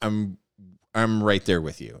 I'm right there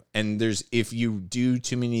with you. And if you do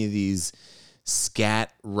too many of these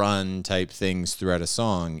scat run type things throughout a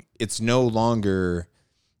song, it's no longer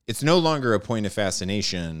a point of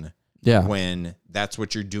fascination. Yeah. When that's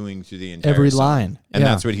what you're doing through the entire Every song. line. And Yeah.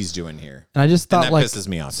 that's what he's doing here. And I just thought that like pisses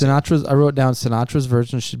me off too. I wrote down Sinatra's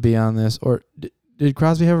version should be on this. Or did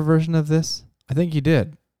Crosby have a version of this? I think he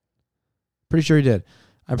did. Pretty sure he did.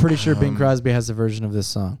 I'm pretty sure Bing Crosby has a version of this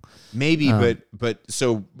song. Maybe, but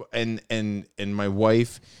so and my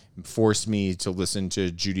wife forced me to listen to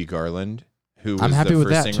Judy Garland, who was I'm happy the with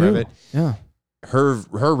first that singer too. of it. Yeah.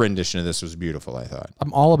 Her rendition of this was beautiful, I thought.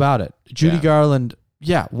 I'm all about it. Judy Yeah. Garland.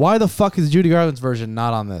 Yeah. Why the fuck is Judy Garland's version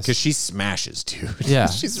not on this? Because she smashes, dude. Yeah,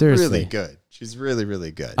 She's seriously. really good. She's really,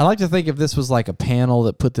 really good. I like to think if this was like a panel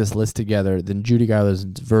that put this list together, then Judy Garland's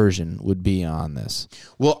version would be on this.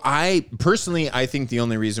 Well, I think the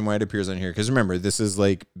only reason why it appears on here, because remember, this is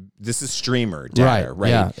streamer data, right?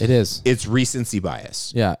 Yeah, it is. It's recency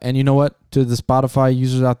bias. Yeah. And you know what? To the Spotify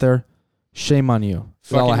users out there, Shame on you.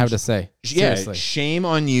 That's all I have to say. Yeah, Seriously. shame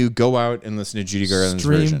on you. Go out and listen to Judy Garland's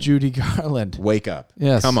Stream version. Judy Garland. Wake up.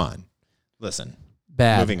 Yes. Come on. Listen.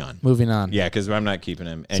 Bad. Moving on. Yeah, because I'm not keeping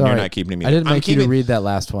him, and Sorry. you're not keeping me. I didn't make you to read that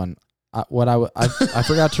last one. I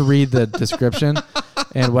forgot to read the description,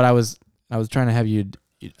 and what I was trying to have you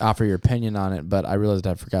offer your opinion on it, but I realized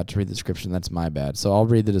I forgot to read the description. That's my bad. So I'll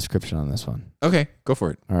read the description on this one. Okay, go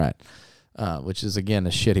for it. All right. Which is again a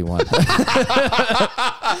shitty one.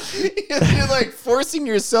 You're like forcing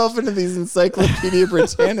yourself into these Encyclopedia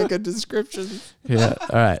Britannica descriptions. Yeah. All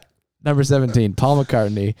right. Number 17, Paul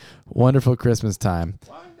McCartney, Wonderful Christmas Time.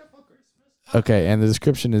 Okay, and the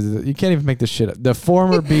description is you can't even make this shit up. The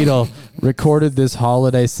former Beatle recorded this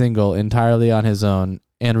holiday single entirely on his own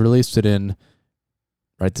and released it in,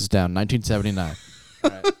 write this down, 1979. All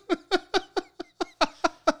right.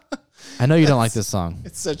 I know you don't like this song.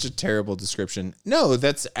 It's such a terrible description. No,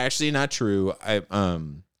 that's actually not true. I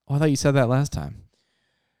thought you said that last time.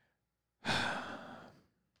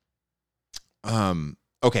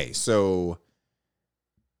 Okay, so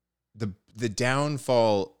the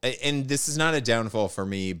downfall, and this is not a downfall for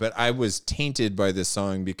me, but I was tainted by this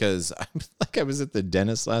song because I was at the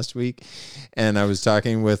dentist last week, and I was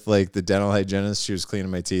talking with like the dental hygienist. She was cleaning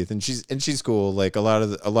my teeth, and she's cool. Like a lot of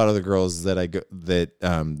the girls that I go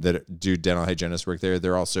that do dental hygienist work there,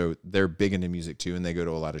 they're big into music too, and they go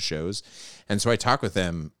to a lot of shows. And so I talk with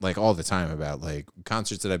them like all the time about like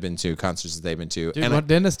concerts that I've been to, concerts that they've been to. Dude, and what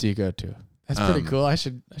dentist do you go to? That's pretty cool. I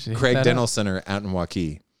should hit Craig that Dental up. Center out in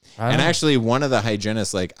Waukee. And actually, one of the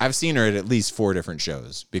hygienists, like I've seen her at least 4 different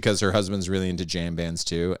shows because her husband's really into jam bands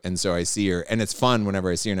too. And so I see her, and it's fun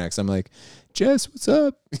whenever I see her next. I'm like, Jess, what's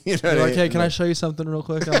up? You know, You're like, hey, can I show you something real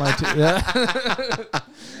quick on my teeth? Yeah.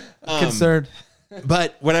 Concerned.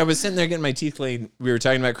 But when I was sitting there getting my teeth cleaned, we were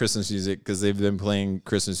talking about Christmas music because they've been playing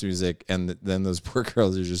Christmas music, and then those poor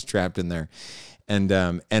girls are just trapped in there. And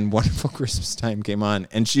Wonderful Christmas Time came on,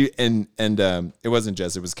 and it wasn't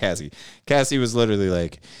Jess, it was Cassie. Cassie was literally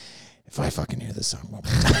like, if I fucking hear this song one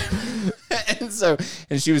more time.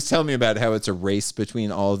 and she was telling me about how it's a race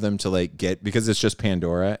between all of them to like get, because it's just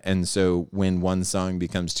Pandora. And so when one song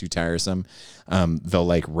becomes too tiresome, they'll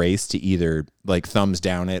like race to either like thumbs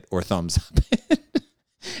down it or thumbs up it.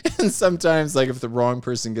 And sometimes like if the wrong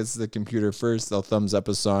person gets to the computer first, they'll thumbs up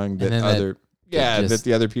a song that that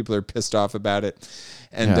the other people are pissed off about it.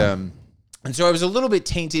 And so I was a little bit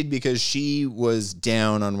tainted because she was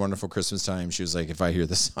down on Wonderful Christmas Time. She was like, if I hear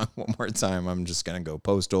this song one more time, I'm just going to go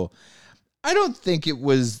postal. I don't think it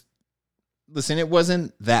was, listen, it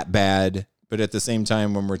wasn't that bad. But at the same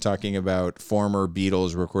time, when we're talking about former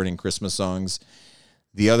Beatles recording Christmas songs,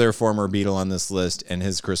 the other former Beatle on this list and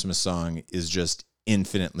his Christmas song is just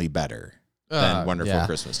infinitely better than Wonderful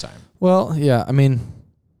Christmas Time. Well, yeah, I mean,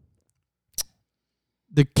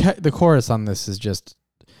 the chorus on this is just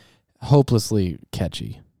hopelessly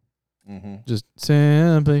catchy. Mm-hmm. Just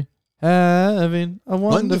simply having a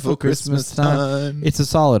wonderful Christmas time. It's a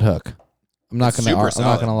solid hook. I'm not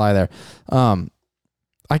gonna lie there.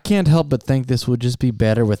 I can't help but think this would just be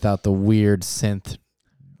better without the weird synth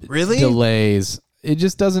delays. It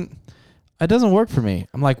just doesn't work for me.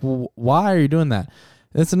 I'm like, well, why are you doing that?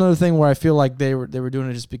 That's another thing where I feel like they were doing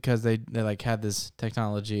it just because they like had this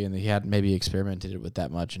technology and he hadn't maybe experimented with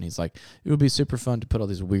that much, and he's like, it would be super fun to put all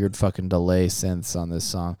these weird fucking delay synths on this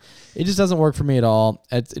song. It just doesn't work for me at all.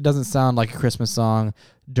 It doesn't sound like a Christmas song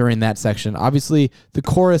during that section. Obviously, the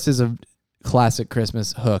chorus is a classic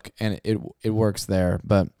Christmas hook, and it works there,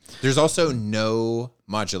 but there's also no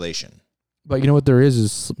modulation. But you know what there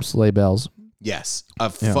is some sleigh bells. Yes, a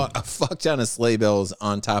fuck ton of sleigh bells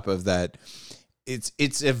on top of that.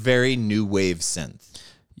 It's a very new wave synth.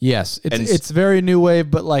 Yes, it's very new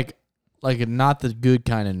wave, but like not the good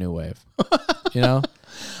kind of new wave. You know,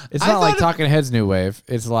 it's not like Talking Heads new wave.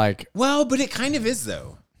 It's like, well, but it kind of is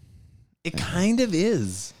though. It kind of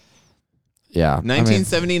is. Yeah,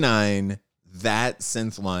 1979. That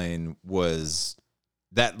synth line was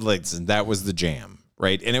that was the jam,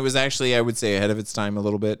 right? And it was actually, I would say, ahead of its time a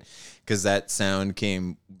little bit, because that sound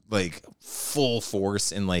came like full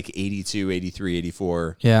force in like 82, 83,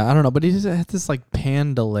 84. Yeah, I don't know, but he just had this like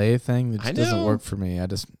pan delay thing that just doesn't work for me. I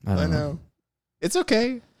don't know. It's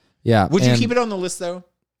okay. Yeah. Would you keep it on the list though?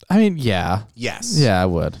 I mean, yeah. Yes. Yeah, I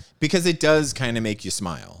would. Because it does kind of make you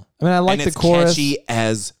smile. I mean, I like the chorus. Catchy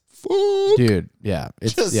as fuck. Dude, yeah.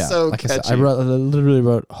 It's just so like catchy. I literally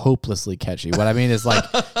wrote hopelessly catchy. What I mean is like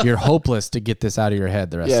you're hopeless to get this out of your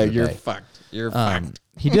head the rest of the day. Yeah, you're fucked. You're fucked.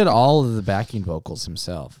 He did all of the backing vocals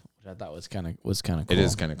himself, which I thought was kind of cool. It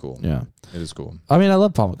is kind of cool. Yeah. It is cool. I mean, I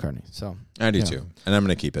love Paul McCartney, so I do too. And I'm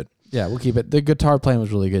going to keep it. Yeah, we'll keep it. The guitar playing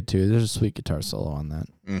was really good too. There's a sweet guitar solo on that.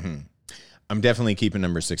 Mm-hmm. I'm definitely keeping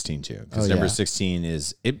number 16 too, because Oh, number yeah. 16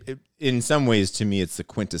 is it. In some ways, to me, it's the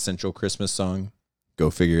quintessential Christmas song. Go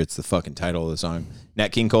figure, it's the fucking title of the song. Nat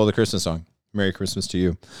King Cole, the Christmas song. Merry Christmas to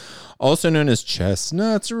You. Also known as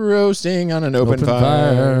Chestnuts Roasting on an Open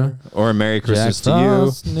Fire. Or Merry Christmas Jack to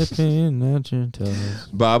Frost nipping at your toes. You.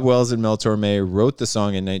 Bob Wells and Mel Torme wrote the song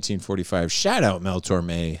in 1945. Shout out Mel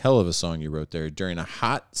Torme. Hell of a song you wrote there during a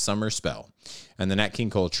hot summer spell. And the Nat King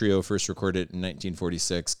Cole Trio first recorded in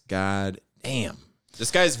 1946. God damn.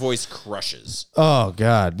 This guy's voice crushes. Oh,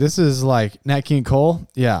 God. This is like Nat King Cole?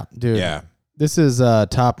 Yeah, dude. Yeah. This is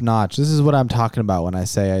top notch. This is what I'm talking about when I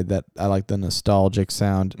say that I like the nostalgic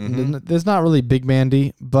sound. There's not really big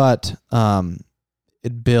bandy, but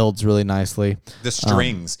it builds really nicely. The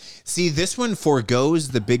strings. See, this one forgoes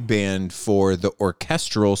the big band for the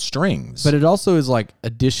orchestral strings. But it also is like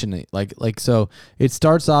additioning, like so it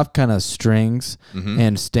starts off kind of strings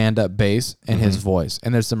and stand up bass and his voice,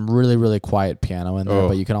 and there's some really really quiet piano in there,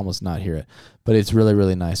 but you can almost not hear it. But it's really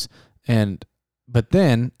really nice, but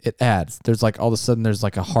then it adds. There's like all of a sudden there's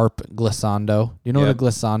like a harp glissando. You know what a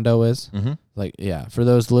glissando is? Like for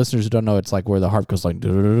those listeners who don't know, it's like where the harp goes like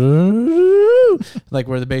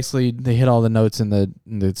where they hit all the notes in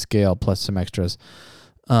the scale plus some extras.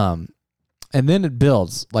 And then it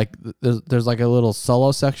builds like there's like a little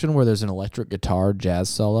solo section where there's an electric guitar jazz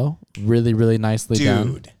solo, really really nicely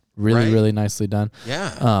done, really nicely done.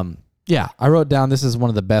 Yeah, I wrote down this is one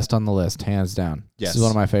of the best on the list, hands down. Yes. This is one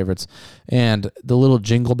of my favorites. And the little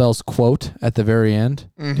Jingle Bells quote at the very end,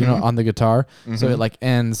 you know, on the guitar. So it like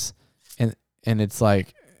ends and it's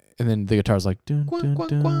like, and then the guitar's like dun, dun,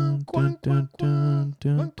 dun, dun, dun, dun,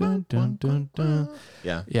 dun, dun, dun, dun, dun.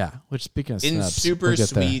 Yeah. Which speaking of in snubs, super we'll get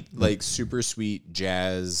sweet, there. like super sweet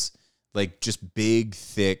jazz, like just big,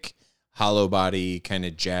 thick, hollow body kind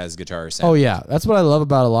of jazz guitar sound. Oh yeah, that's what I love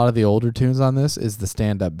about a lot of the older tunes on this is the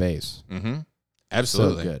stand-up bass.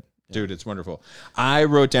 Absolutely. So good. Dude, it's wonderful. I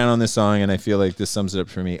wrote down on this song, and I feel like this sums it up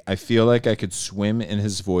for me. I feel like I could swim in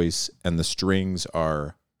his voice, and the strings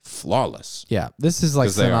are flawless. Yeah, this is like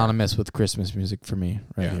 'Cause they are. synonymous with Christmas music for me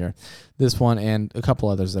here. This one and a couple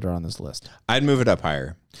others that are on this list. I'd move it up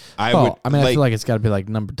higher. I I feel like it's got to be like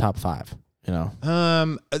top 5, you know.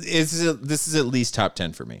 this is at least top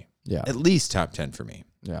 10 for me. Yeah. At least top 10 for me.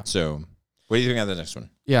 Yeah. So, what do you think of the next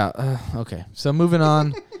one? Yeah, okay. So moving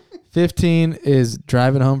on. 15 is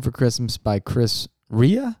Driving Home for Christmas by Chris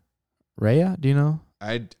Rea? Rea, do you know?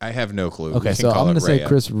 I have no clue. Okay, so I'm going to say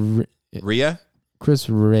Chris Rea? Chris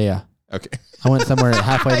Rea. Okay. I went somewhere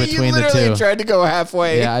halfway between the two. You tried to go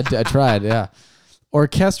halfway. Yeah, I tried, yeah.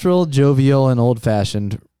 Orchestral, jovial, and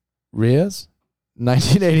old-fashioned. Rea's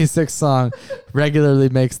 1986 song regularly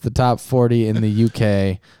makes the top 40 in the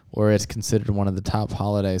UK, where it's considered one of the top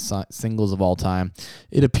holiday singles of all time.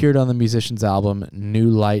 It appeared on the musician's album New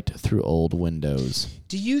Light Through Old Windows.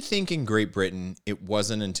 Do you think in Great Britain it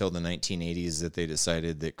wasn't until the 1980s that they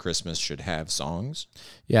decided that Christmas should have songs?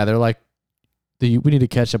 Yeah, they're like, we need to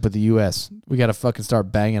catch up with the U.S. We got to fucking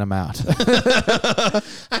start banging them out.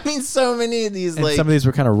 I mean, so many of these, and some of these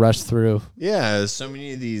were kind of rushed through. Yeah, so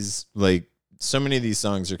many of these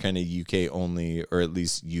songs are kind of UK only, or at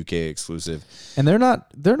least UK exclusive. And they're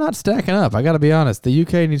not stacking up. I got to be honest. The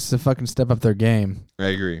UK needs to fucking step up their game. I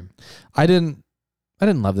agree. I didn't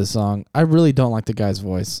love this song. I really don't like the guy's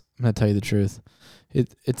voice. I'm gonna tell you the truth.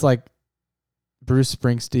 It's like Bruce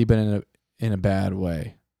Springsteen, but in a bad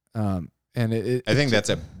way. And I think that's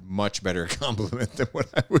a much better compliment than what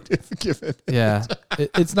I would have given. Yeah,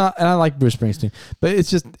 it's not, and I like Bruce Springsteen, but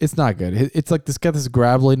it's not good. It's like got this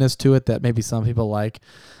graveliness to it that maybe some people like.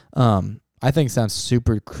 I think it sounds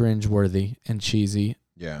super cringeworthy and cheesy.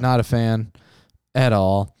 Yeah, not a fan at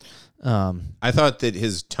all. I thought that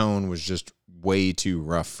his tone was just way too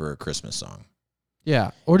rough for a Christmas song.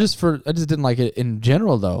 Yeah, I just didn't like it in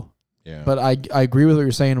general though. Yeah. But I agree with what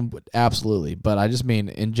you're saying, absolutely. But I just mean,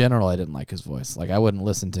 in general, I didn't like his voice. Like, I wouldn't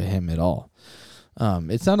listen to him at all.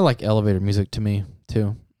 It sounded like elevator music to me,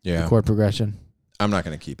 too. Yeah. The chord progression. I'm not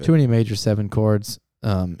going to keep it. Too many major 7 chords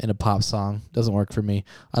in a pop song. Doesn't work for me.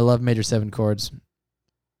 I love major 7 chords.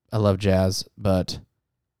 I love jazz. But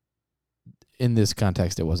in this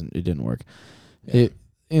context, it didn't work. Yeah.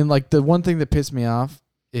 And, like, the one thing that pissed me off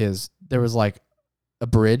is there was, like, a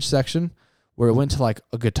bridge section where it went to like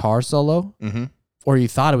a guitar solo, or you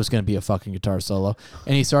thought it was going to be a fucking guitar solo,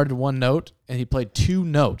 and he started one note and he played 2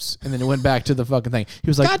 notes, and then it went back to the fucking thing. He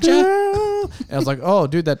was like, Gotcha. And I was like, oh,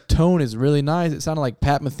 dude, that tone is really nice. It sounded like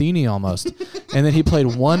Pat Metheny almost. And then he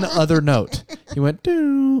played one other note. He went,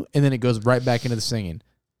 doo, and then it goes right back into the singing,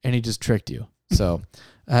 and he just tricked you. So,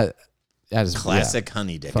 I just classic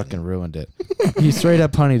honey dick. Fucking ruined it. He straight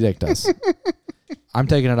up honey dicked us. I'm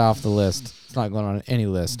taking it off the list. It's not going on any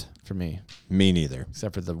list for me, Me neither.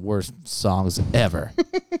 except for the worst songs ever.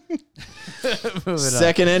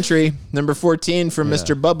 Second entry, number 14 from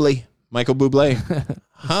Mr. Bubbly, Michael Bublé.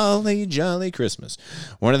 Holly Jolly Christmas.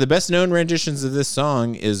 One of the best known renditions of this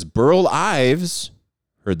song is Burl Ives.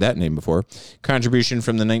 Heard that name before. Contribution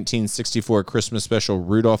from the 1964 Christmas special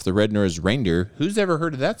Rudolph the Red-Nosed Reindeer. Who's ever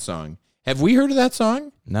heard of that song? Have we heard of that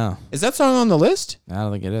song? No, Is that song on the list? I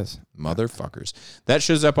don't think it is. Motherfuckers. That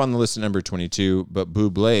shows up on the list at number 22, but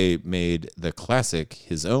Bublé made the classic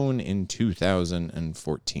his own in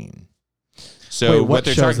 2014. So Wait, what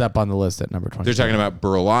they're shows talking, up on the list at number 20? they're talking about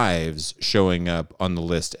Burl Ives showing up on the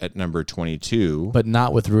list at number 22, but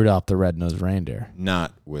not with Rudolph the Red-Nosed Reindeer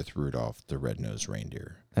not with Rudolph the Red-Nosed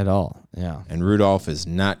Reindeer. at all. Yeah. And Rudolph is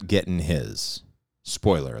not getting his.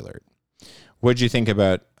 Spoiler alert. What'd you think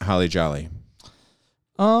about Holly Jolly?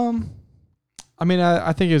 I mean,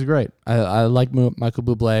 I think it was great. I like Michael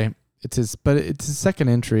Bublé. It's his second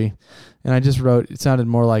entry, and I just wrote. It sounded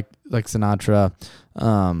more like Sinatra.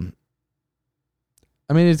 I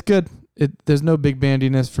mean, it's good. There's no big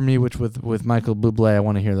bandiness for me, which with Michael Bublé, I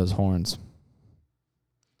want to hear those horns.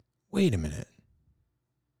 Wait a minute.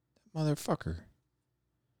 Motherfucker.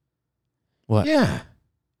 What? Yeah.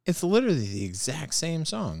 It's literally the exact same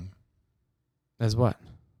song As what?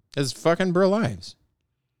 as fucking Burl Ives.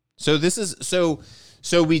 So this is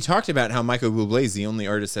so we talked about how Michael Bublé is the only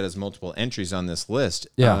artist that has multiple entries on this list.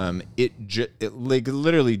 Yeah. It like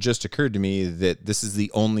literally just occurred to me that this is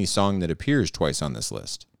the only song that appears twice on this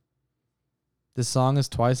list. This song is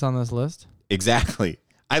twice on this list? Exactly.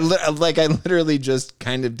 I literally just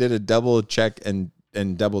kind of did a double check and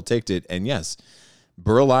double ticked it, and yes,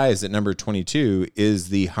 Burl Ives at number 22 is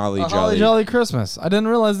the Holly Jolly. Holly Jolly Christmas. I didn't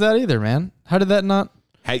realize that either, man. How did that not?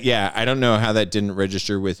 Yeah, I don't know how that didn't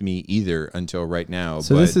register with me either until right now.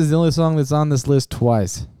 So this is the only song that's on this list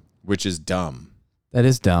twice. Which is dumb. That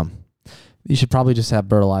is dumb. You should probably just have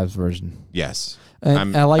Burl Ives' version. Yes.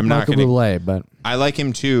 And I like Michael Bublé, but I like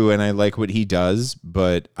him too, and I like what he does,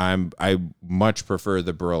 but I much prefer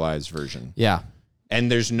the Burl Ives version. yeah. And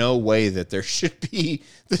there's no way that there should be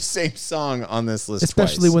the same song on this list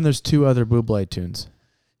Especially twice. when there's two other Bublé tunes.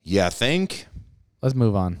 Yeah, think? Let's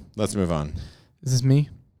move on. Let's move on. Is this me?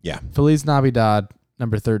 Yeah. Feliz Navidad,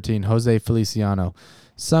 number 13, Jose Feliciano.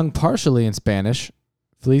 Sung partially in Spanish,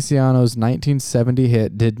 Feliciano's 1970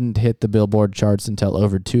 hit didn't hit the Billboard charts until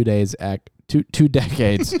over 2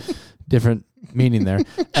 decades, different meaning there,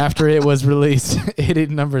 after it was released,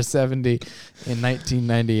 hitting number 70 in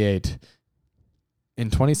 1998. In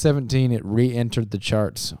 2017, it re-entered the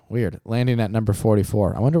charts. Weird. Landing at number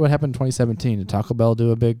 44. I wonder what happened in 2017. Did Taco Bell do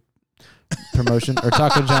a big promotion? Or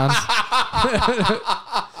Taco John's?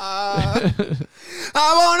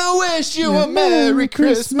 I want to wish you a Merry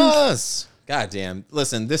Christmas. God damn.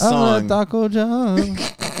 Listen, this song. Taco John.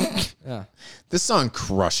 Yeah. This song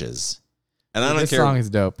crushes. And I don't This care. song is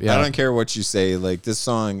dope. Yeah. I don't care what you say. Like, this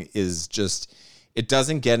song is just, it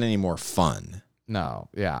doesn't get any more fun. No.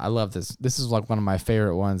 Yeah. I love this. This is like one of my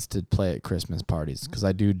favorite ones to play at Christmas parties because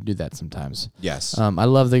I do that sometimes. Yes. I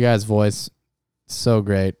love the guy's voice. So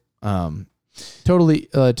great. Totally.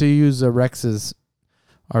 To use Rex's,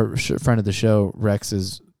 our friend of the show,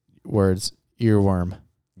 Rex's words, earworm.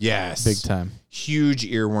 Yes. Big time. Huge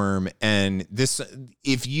earworm. And this,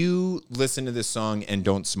 if you listen to this song and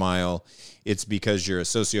don't smile, it's because you're a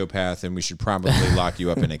sociopath and we should probably lock you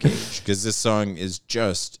up in a cage because this song is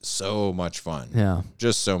just so much fun. Yeah.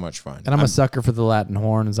 Just so much fun. And I'm a sucker for the Latin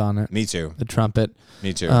horns on it. Me too. The trumpet.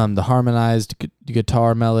 Me too. The harmonized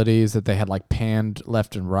guitar melodies that they had like panned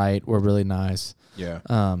left and right were really nice. Yeah.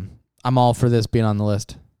 I'm all for this being on the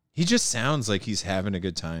list. He just sounds like he's having a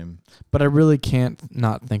good time. But I really can't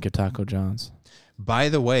not think of Taco John's. By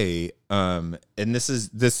the way, and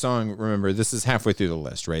this song, remember, this is halfway through the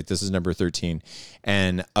list, right? This is number 13.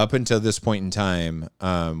 And up until this point in time,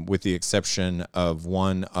 with the exception of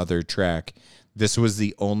one other track, this was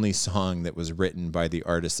the only song that was written by the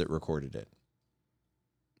artist that recorded it.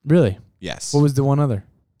 Really? Yes. What was the one other?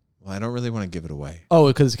 Well, I don't really want to give it away. Oh,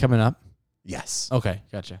 because it's coming up? Yes. Okay,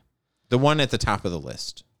 gotcha. The one at the top of the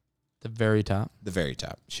list. The very top? The very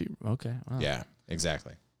top. Okay. Wow. Yeah,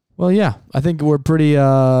 exactly. Well, yeah, I think we're pretty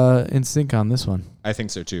in sync on this one. I think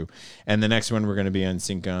so too. And the next one we're going to be in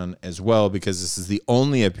sync on as well because this is the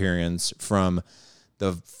only appearance from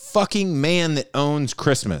the fucking man that owns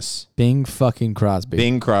Christmas. Bing fucking Crosby.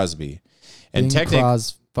 Bing Crosby. And Bing technically,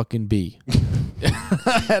 fucking B.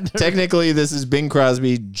 Technically, this is Bing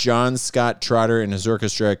Crosby, John Scott Trotter and his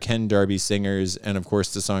orchestra, Ken Darby singers, and of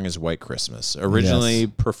course the song is White Christmas. Originally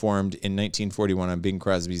performed in 1941 on Bing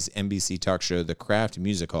Crosby's NBC talk show, The Kraft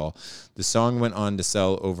Music Hall, the song went on to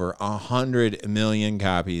sell over 100 million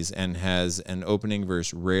copies and has an opening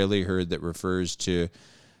verse rarely heard that refers to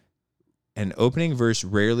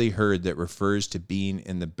being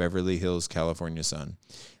in the Beverly Hills, California sun.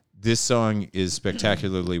 This song is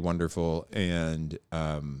spectacularly wonderful, and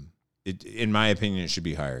in my opinion, it should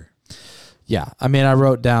be higher. Yeah, I mean, I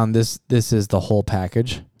wrote down this is the whole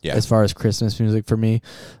package as far as Christmas music for me.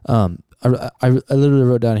 I literally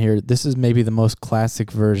wrote down here, this is maybe the most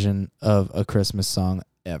classic version of a Christmas song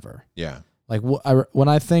ever. Yeah. Like when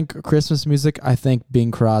I think Christmas music, I think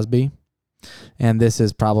Bing Crosby, and this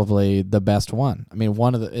is probably the best one. I mean,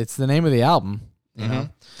 it's the name of the album, you know?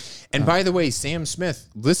 And by the way, Sam Smith,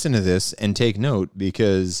 listen to this and take note,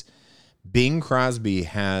 because Bing Crosby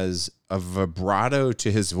has a vibrato to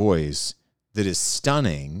his voice that is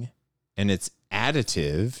stunning, and it's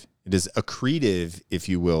additive. It is accretive, if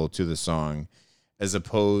you will, to the song, as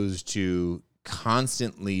opposed to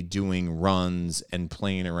constantly doing runs and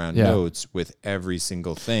playing around notes with every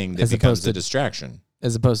single thing that becomes a distraction.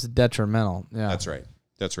 As opposed to detrimental. Yeah. That's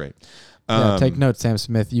right. Take note, Sam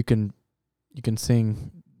Smith. You can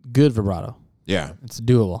sing good vibrato. Yeah. It's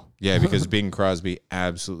doable. Yeah, because Bing Crosby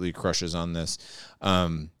absolutely crushes on this.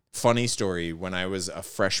 Funny story, when I was a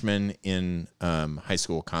freshman in high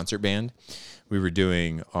school concert band, we were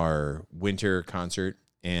doing our winter concert,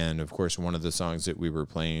 and of course one of the songs that we were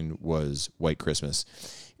playing was White Christmas.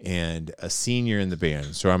 And a senior in the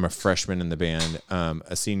band, so I'm a freshman in the band,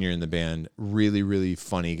 a senior in the band, really, really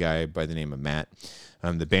funny guy by the name of Matt.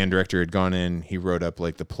 The band director had gone in, he wrote up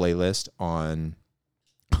like the playlist on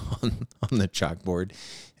the chalkboard,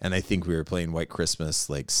 and I think we were playing White Christmas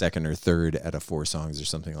like second or third out of 4 songs or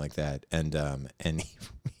something like that. And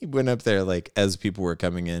he went up there, like, as people were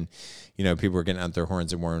coming in, you know, people were getting out their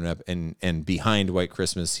horns and warming up, and behind White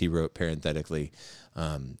Christmas he wrote parenthetically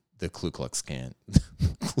the Ku Klux Klan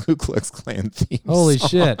theme. Holy song.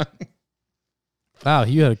 shit. Wow,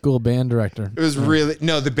 you had a cool band director. It was really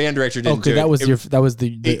the band director didn't do it. It was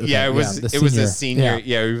the a senior.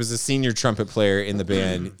 Yeah, he was a senior trumpet player in the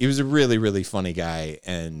band. He was a really, really funny guy,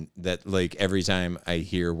 and that, like, every time I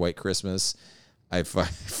hear White Christmas, I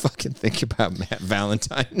fucking think about Matt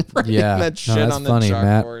Valentine writing that shit that's on the funny,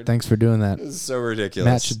 chalkboard. Matt. Thanks for doing that. It's so ridiculous.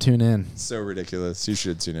 Matt should tune in. So ridiculous. You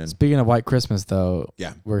should tune in. Speaking of White Christmas, though,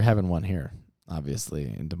 yeah, we're having one here, obviously,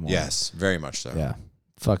 in Des Moines. Yes, very much so. Yeah.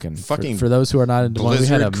 Fucking for those who are not in Des Moines, we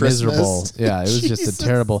had a miserable. Yeah, it was just a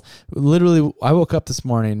terrible. Literally, I woke up this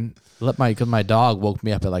morning. Because my dog woke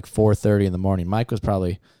me up at like 4:30 in the morning. Mike was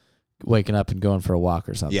probably waking up and going for a walk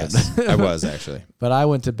or something. Yes, I was actually. But I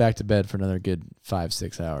went back to bed for another good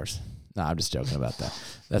 5-6 hours. No, I'm just joking about that.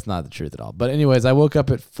 That's not the truth at all. But anyways, I woke up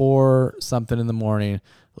at 4 something in the morning,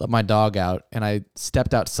 let my dog out, and I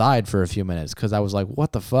stepped outside for a few minutes because I was like,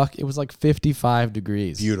 what the fuck? It was like 55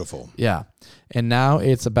 degrees. Beautiful. Yeah. And now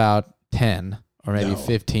it's about 10 or maybe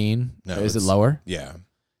 15. No, is it lower? Yeah.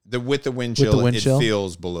 With the wind chill, it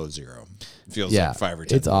feels below 0. It feels like 5 or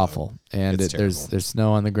 10. It's awful. And there's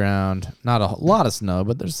snow on the ground. Not a lot of snow,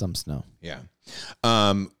 but there's some snow. Yeah.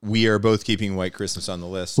 We are both keeping White Christmas on the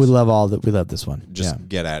list. We love this one. Just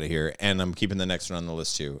get out of here. And I'm keeping the next one on the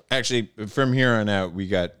list too. Actually, from here on out, we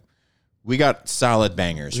got solid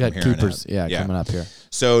bangers from here keepers, on out. Yeah, coming up here.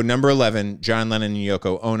 So number 11, John Lennon and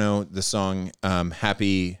Yoko Ono, the song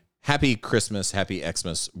Happy Christmas, Happy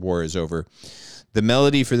Xmas, War is Over. The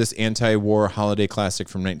melody for this anti-war holiday classic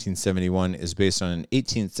from 1971 is based on an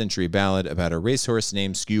 18th century ballad about a racehorse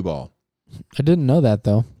named Skewball. I didn't know that,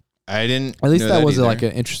 though. I didn't. At least that was like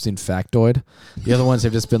an interesting factoid. The other ones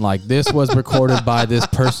have just been like, this was recorded by this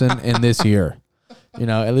person in this year. You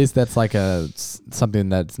know, at least that's like something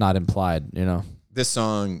that's not implied, you know. This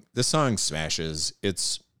song smashes.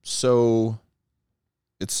 It's so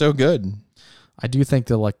good. I do think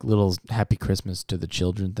the like little Happy Christmas to the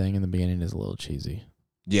children thing in the beginning is a little cheesy.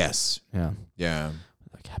 Yes. Yeah. Yeah.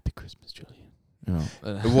 Like Happy Christmas, Julian. You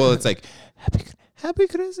know. Well, it's like Happy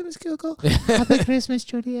Christmas, Coco. Happy Christmas,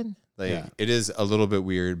 Julian. Like it is a little bit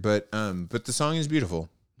weird, but the song is beautiful.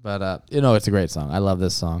 But it's a great song. I love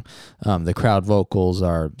this song. The crowd vocals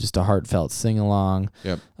are just a heartfelt sing along.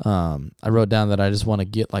 Yep. I wrote down that I just want to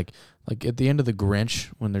get like at the end of the Grinch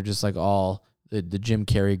when they're just like all the Jim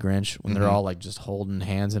Carrey Grinch when they're all like just holding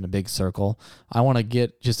hands in a big circle. I want to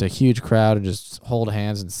get just a huge crowd and just hold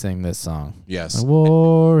hands and sing this song. Yes. The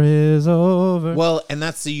war is over. Well, and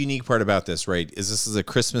that's the unique part about this, right? Is this is a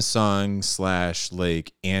Christmas song /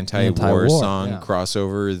 like anti-war song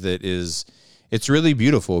crossover that is It's really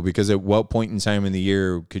beautiful because at what point in time in the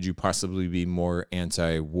year could you possibly be more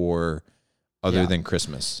anti-war other than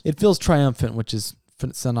Christmas? It feels triumphant, which is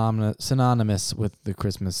synonymous with the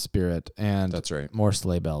Christmas spirit, and that's right. More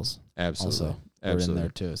sleigh bells. Absolutely. Also, we're in there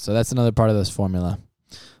too. So that's another part of this formula.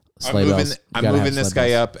 I'm moving this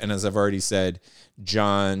guy up, and as I've already said,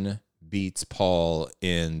 John beats Paul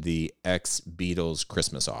in the ex-Beatles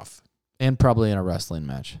Christmas Off. And probably in a wrestling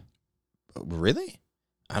match. Really?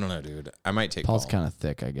 I don't know, dude. I might take Paul's Paul. kind of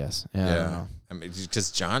thick, I guess. Yeah. I don't know. I mean,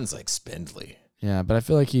 because John's like spindly. Yeah, but I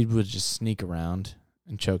feel like he would just sneak around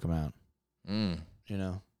and choke him out. You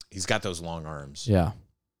know? He's got those long arms. Yeah.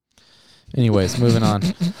 Anyways, moving on.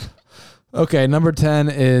 Okay, number 10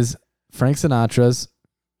 is Frank Sinatra's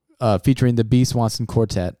featuring the B. Swanson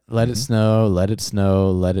Quartet. Let It Snow, Let It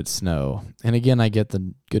Snow, Let It Snow. And again, I get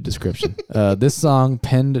the good description. This song,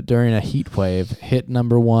 penned during a heat wave, hit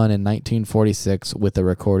number 1 in 1946 with a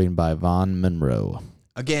recording by Vaughn Monroe.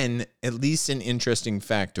 Again, at least an interesting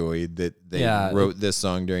factoid that they wrote this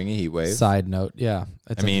song during a heat wave. Side note, yeah.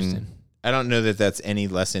 I mean, I don't know that that's any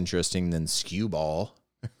less interesting than Skew Ball.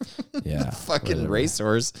 Yeah. Fucking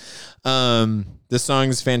racehorse. This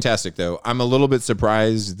song's fantastic, though. I'm a little bit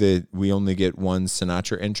surprised that we only get one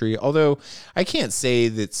Sinatra entry, although I can't say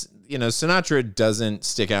that's, Sinatra doesn't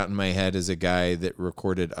stick out in my head as a guy that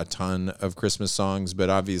recorded a ton of Christmas songs, but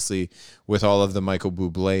obviously with all of the Michael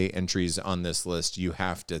Bublé entries on this list, you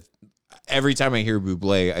have to, every time I hear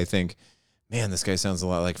Bublé, I think, man, this guy sounds a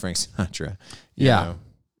lot like Frank Sinatra. You know?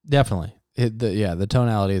 Definitely. The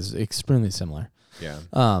tonality is extremely similar. Yeah.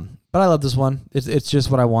 But I love this one. It's just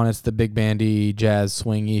what I want. It's the big bandy, jazz,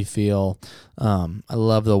 swingy feel. I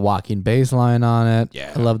love the walking bass line on it.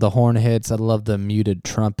 Yeah. I love the horn hits. I love the muted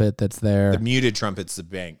trumpet that's there. The muted trumpet's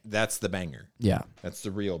that's the banger. Yeah. That's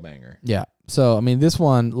the real banger. Yeah. So, I mean, this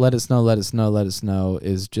one, Let It Snow, Let It Snow, Let It Snow,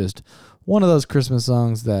 is just one of those Christmas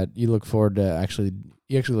songs that you look forward to actually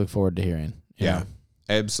look forward to hearing. Yeah.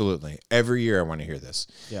 Absolutely. Every year I want to hear this.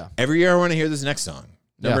 Yeah. Every year I want to hear this next song.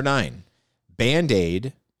 Number 9.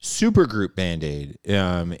 Band-Aid, supergroup Band-Aid,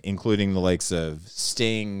 including the likes of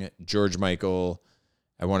Sting, George Michael.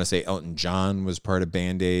 I want to say Elton John was part of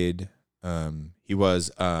Band-Aid. He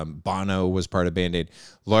was, Bono was part of Band-Aid.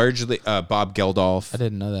 Largely, Bob Geldof. I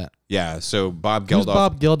didn't know that. Yeah, so Bob Geldof. Who's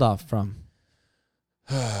Bob Geldof from?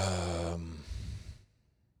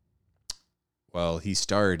 Well, he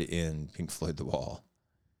starred in Pink Floyd The Wall.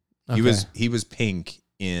 Okay. He was Pink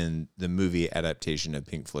in the movie adaptation of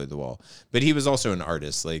Pink Floyd The Wall, but he was also an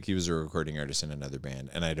artist. Like, he was a recording artist in another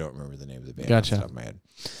band, and I don't remember the name of the band off the top of my head.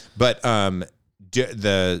 But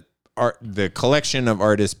the collection of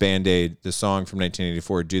artists Band-Aid, the song from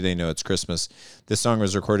 1984, Do They Know It's Christmas? This song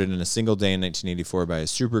was recorded in a single day in 1984 by a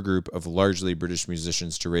supergroup of largely British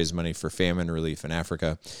musicians to raise money for famine relief in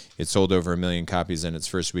Africa. It sold over 1 million copies in its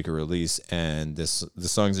first week of release, and the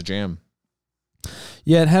song's a jam.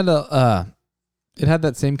 Yeah, it had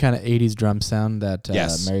that same kind of 80s drum sound that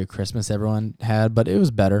Merry Christmas everyone had, but it was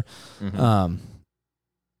better. Mm-hmm.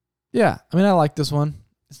 Yeah, I mean, I like this one.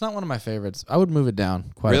 It's not one of my favorites. I would move it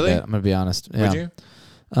down quite a bit, I'm going to be honest. Yeah. Would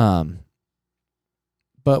you?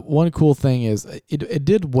 But one cool thing is it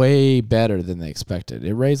did way better than they expected.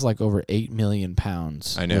 It raised like over 8 million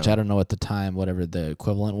pounds, which I don't know at the time, whatever the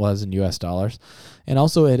equivalent was in US dollars. And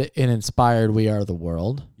also it inspired We Are the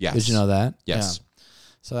World. Yes. Did you know that? Yes. Yeah.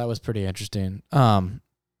 So that was pretty interesting.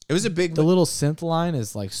 It was the little synth line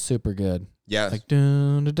is like super good. Yeah. Like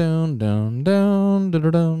dun dun dun dun dun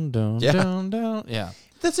dun dun dun dun. Yeah.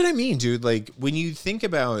 That's what I mean, dude. Like, when you think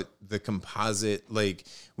about the composite, like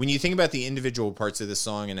when you think about the individual parts of the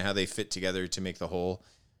song and how they fit together to make the whole,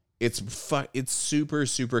 it's super,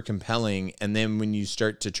 super compelling. And then when you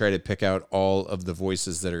start to try to pick out all of the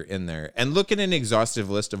voices that are in there and look at an exhaustive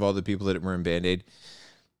list of all the people that were in Band-Aid,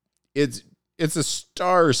 it's a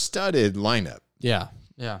star-studded lineup. Yeah.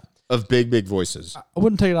 Yeah. Of big voices. I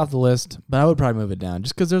wouldn't take it off the list, but I would probably move it down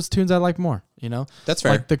just because there's tunes I like more, That's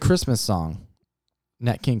fair. Like the Christmas song.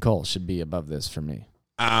 Nat King Cole should be above this for me.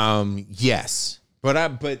 Yes. But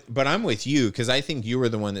I'm with you because I think you were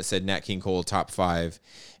the one that said Nat King Cole top 5,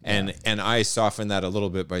 and I softened that a little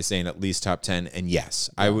bit by saying at least top 10. And yes,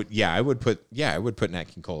 I would put Nat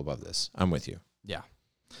King Cole above this. I'm with you. Yeah.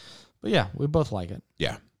 But yeah, we both like it.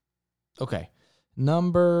 Yeah. Okay.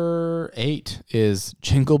 Number 8 is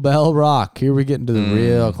Jingle Bell Rock. Here we get into the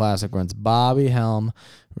real classic ones. Bobby Helm,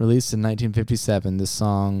 released in 1957. This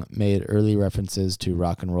song made early references to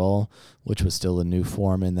rock and roll, which was still a new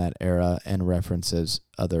form in that era, and references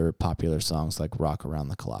other popular songs like Rock Around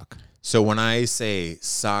the Clock. So when I say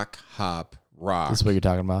sock, hop, rock. This is what you're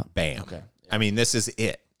talking about? Bam. Okay. I mean, this is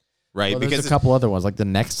it. right? Well, because there's a couple other ones, like the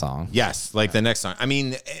next song. Yes, like the next song. I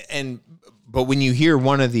mean, but when you hear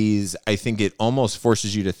one of these, I think it almost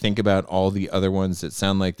forces you to think about all the other ones that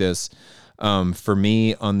sound like this. For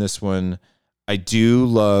me, on this one, I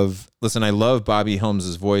love Bobby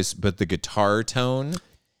Helms' voice, but the guitar tone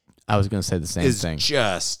I was going to say the same is thing.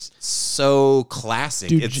 just so classic.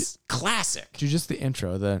 Dude, it's classic. Dude, just the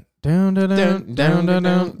intro, the down, down, down, down,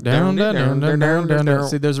 down, down, down, down, down, down, down.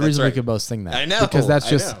 See, there's a reason we could both sing that. I know. Because that's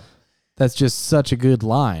just such a good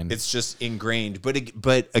line. It's just ingrained.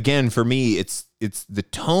 But again, for me, it's the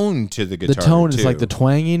tone to the guitar. The tone too. is like the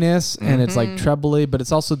twanginess, and it's like trebly, but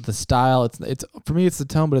it's also the style. It's for me, it's the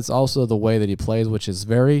tone, but it's also the way that he plays, which is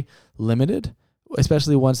very limited.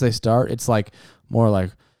 Especially once they start, it's like more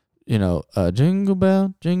like, jingle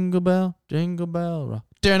bell, jingle bell, jingle bell.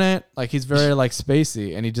 Like he's very like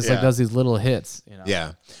spacey, and he just like does these little hits.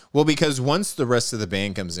 Yeah. Well, because once the rest of the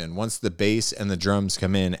band comes in, once the bass and the drums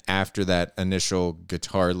come in after that initial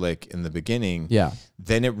guitar lick in the beginning,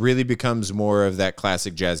 then it really becomes more of that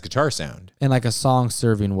classic jazz guitar sound. In like a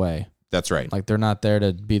song-serving way. That's right. Like they're not there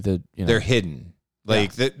to be the they're hidden.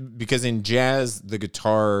 Like that, because in jazz the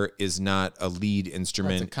guitar is not a lead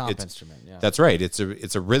instrument. It's a comp instrument. Yeah. That's right. It's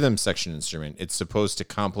a rhythm section instrument. It's supposed to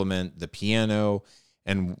complement the piano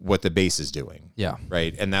and what the bass is doing. Yeah.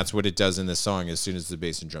 Right. And that's what it does in this song as soon as the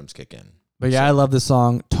bass and drums kick in. But I love this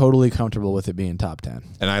song. Totally comfortable with it being top 10.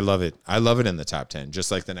 And I love it. I love it in the top 10,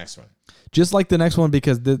 just like the next one. Just like the next one,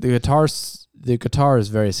 because the guitar is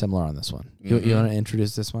very similar on this one. You want to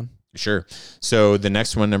introduce this one? Sure. So the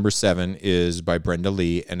next one, number 7, is by Brenda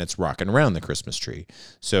Lee, and it's Rockin' Around the Christmas Tree.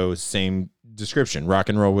 So same description. Rock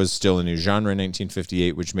and roll was still a new genre in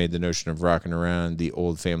 1958, which made the notion of rocking around the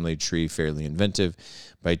old family tree fairly inventive.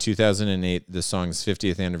 By 2008, the song's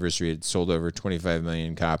 50th anniversary had sold over 25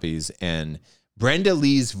 million copies, and Brenda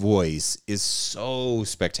Lee's voice is so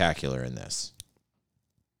spectacular in this.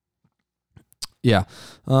 Yeah.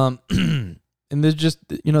 And there's just,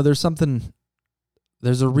 there's something...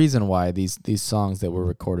 There's a reason why these songs that were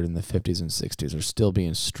recorded in the 50s and 60s are still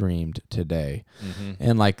being streamed today. Mm-hmm.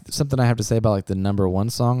 And like something I have to say about like the number 1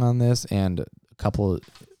 song on this and a couple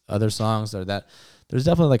other songs are that there's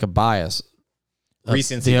definitely like a bias.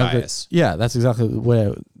 Recency bias. Yeah, that's exactly the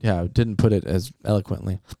way I didn't put it as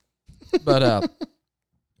eloquently. But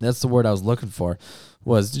that's the word I was looking for,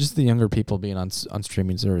 was just the younger people being on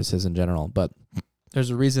streaming services in general. But there's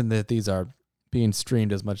a reason that these are being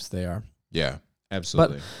streamed as much as they are. Yeah.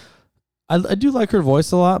 Absolutely. But I do like her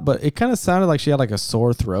voice a lot, but it kind of sounded like she had like a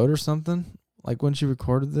sore throat or something, like when she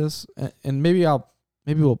recorded this. And maybe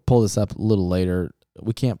we'll pull this up a little later.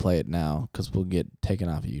 We can't play it now because we'll get taken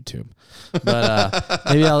off of YouTube.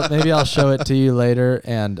 But maybe I'll show it to you later,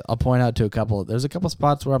 and I'll point out to there's a couple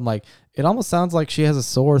spots where I'm like, it almost sounds like she has a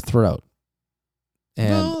sore throat.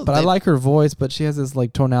 I like her voice, but she has this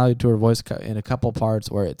like tonality to her voice in a couple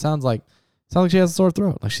parts where it sounds like she has a sore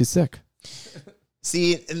throat, like she's sick.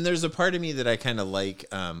 See, and there's a part of me that I kind of like.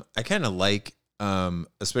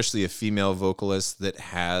 Especially a female vocalist that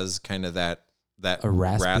has kind of that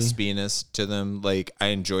raspiness to them. Like I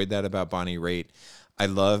enjoyed that about Bonnie Raitt. I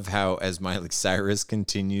love how as Miley Cyrus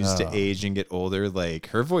continues to age and get older, like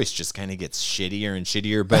her voice just kind of gets shittier and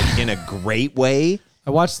shittier, but in a great way.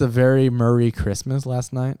 I watched the Very Murray Christmas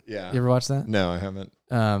last night. Yeah, you ever watch that? No, I haven't.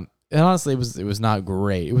 And honestly, it was not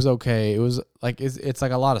great. It was okay. It was like it's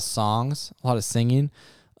like a lot of songs, a lot of singing,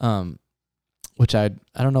 which I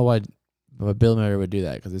don't know why Bill Murray would do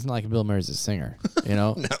that, because it's not like Bill Murray's a singer,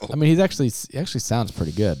 No. I mean, he actually sounds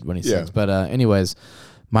pretty good when he sings. But anyways,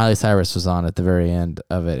 Miley Cyrus was on at the very end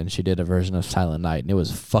of it, and she did a version of Silent Night, and it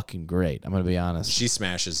was fucking great. I'm gonna be honest. She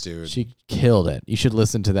smashes, dude. She killed it. You should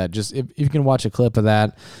listen to that. Just if you can watch a clip of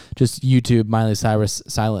that, just YouTube Miley Cyrus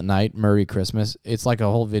Silent Night Murray Christmas. It's like a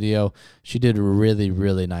whole video. She did really,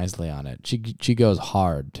 really nicely on it. She goes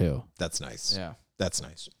hard too. That's nice. Yeah, that's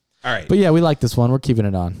nice. All right, but yeah, we like this one. We're keeping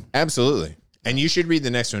it on. Absolutely. And you should read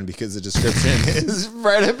the next one because the description is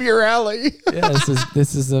right up your alley. Yeah,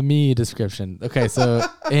 this is a me description. Okay, so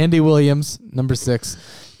Andy Williams, number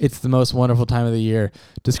 6. It's the most wonderful time of the year.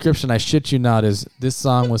 Description, I shit you not, is this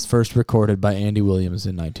song was first recorded by Andy Williams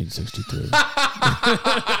in 1963.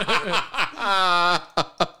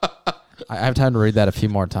 I have time to read that a few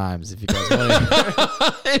more times if you guys want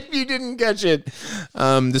to. If you didn't catch it,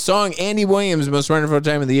 the song Andy Williams, Most Wonderful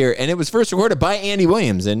Time of the Year, and it was first recorded by Andy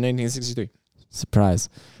Williams in 1963. Surprise.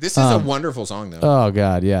 This is a wonderful song, though. Oh,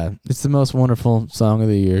 God, yeah. It's the most wonderful song of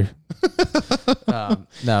the year.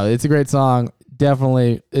 No, it's a great song.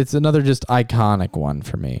 Definitely. It's another just iconic one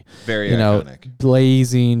for me. Very iconic.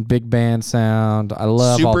 Blazing, big band sound. I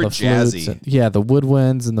love all the jazzy. flutes. The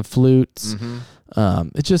woodwinds and the flutes. Mm-hmm.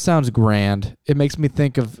 It just sounds grand. It makes me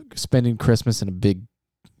think of spending Christmas in a big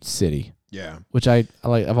city. Yeah. Which I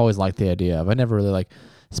like. I've always liked the idea of. I never really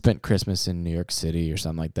spent Christmas in New York City or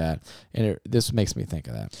something like that, and this makes me think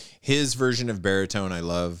of that. His version of baritone, I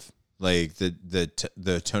love. Like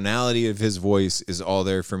the tonality of his voice is all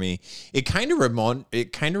there for me. It kind of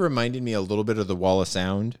reminded me a little bit of the Wall of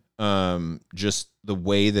Sound. Just the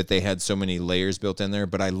way that they had so many layers built in there,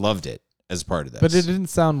 but I loved it as part of this. But it didn't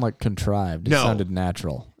sound contrived. It No. sounded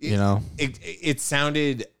natural. You know, it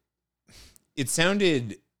sounded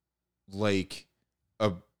like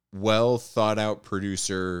a well thought out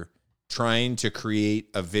producer trying to create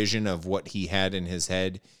a vision of what he had in his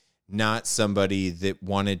head, not somebody that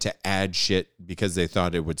wanted to add shit because they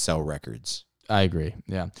thought it would sell records. I agree.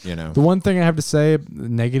 Yeah. You know, The one thing I have to say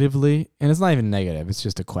negatively, and it's not even negative, it's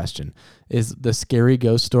just a question, is the Scary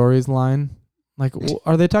Ghost Stories line. Like,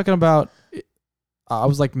 are they talking about? I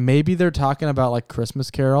was like, maybe they're talking about Christmas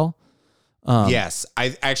Carol. yes, I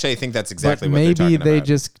think that's exactly but what they're talking maybe about. they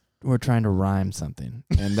just were trying to rhyme something,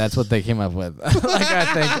 and that's what they came up with. I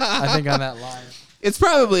think on that line. It's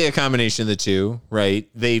probably a combination of the two, right?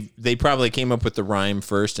 They probably came up with the rhyme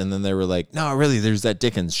first, and then they were like, "No, really, there's that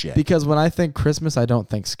Dickens shit." Because when I think Christmas, I don't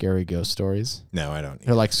think scary ghost stories. No, I don't.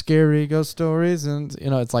 They're like scary ghost stories, and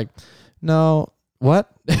it's like, no,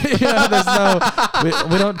 what? There's no.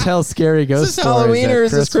 We don't tell scary ghost stories. Halloween at or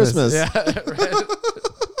is this Christmas? Yeah. Right.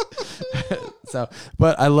 So,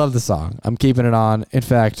 but I love the song. I'm keeping it on. In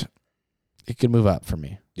fact, it could move up for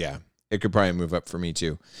me. Yeah, it could probably move up for me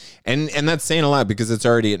too, and that's saying a lot because it's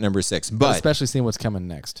already at number 6. But especially seeing what's coming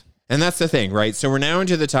next. And that's the thing, right? So we're now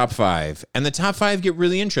into the top 5, and the top 5 get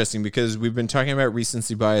really interesting because we've been talking about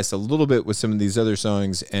recency bias a little bit with some of these other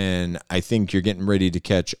songs, and I think you're getting ready to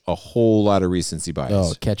catch a whole lot of recency bias.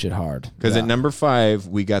 Oh, catch it hard. Because Yeah. at number 5,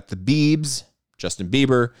 we got the Biebs, Justin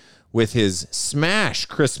Bieber, with his smash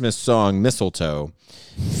Christmas song, Mistletoe,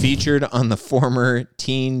 featured on the former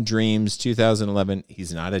Teen Dreams 2011.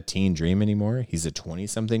 He's not a teen dream anymore. He's a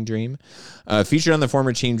 20-something dream. Featured on the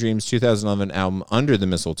former Teen Dreams 2011 album, Under the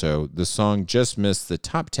Mistletoe, the song just missed the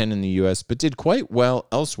top 10 in the U.S., but did quite well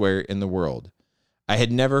elsewhere in the world. I had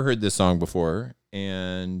never heard this song before,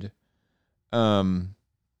 and I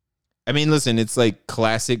mean, listen, it's like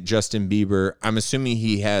classic Justin Bieber. I'm assuming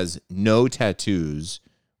he has no tattoos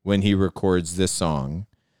when he records this song.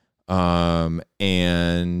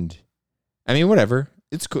 And I mean, whatever.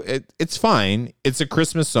 It's cool. It's fine. It's a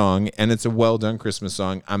Christmas song, and it's a well done Christmas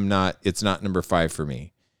song. It's not number 5 for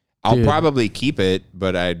me. I'll Dude. probably keep it,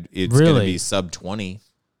 but it's Really? going to be sub 20.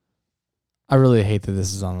 I really hate that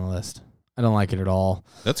this is on the list. I don't like it at all.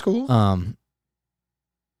 That's cool. I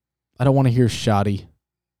don't want to hear shoddy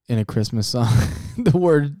in a Christmas song.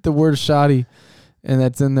 the word shoddy, and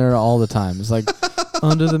that's in there all the time. It's like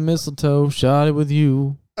under the mistletoe, shoddy with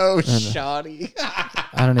you. Oh, shoddy.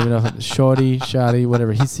 I don't even know if it's shorty, shoddy,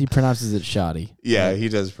 whatever. He pronounces it shoddy. Yeah, he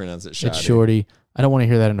does pronounce it shoddy. It's shorty. I don't want to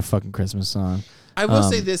hear that in a fucking Christmas song. I will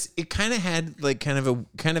say this: it kind of had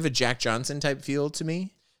kind of a Jack Johnson type feel to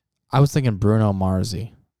me. I was thinking Bruno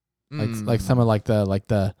Marsy, like some of what's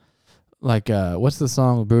the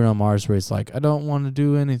song with Bruno Mars where he's like, I don't want to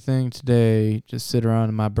do anything today, just sit around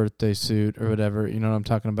in my birthday suit or whatever. You know what I'm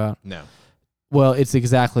talking about? No. Well, it's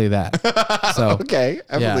exactly that. So okay,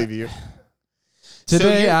 I yeah. believe you.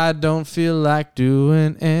 Today I don't feel like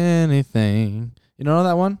doing anything. You don't know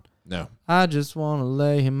that one? No. I just want to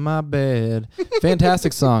lay in my bed.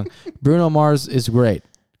 Fantastic song. Bruno Mars is great,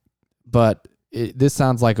 but this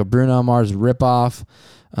sounds like a Bruno Mars ripoff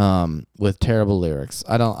with terrible lyrics.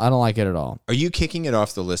 I don't like it at all. Are you kicking it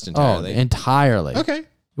off the list Oh, entirely? entirely. Okay. It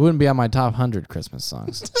wouldn't be on my top 100 Christmas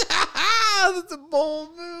songs. That's a bold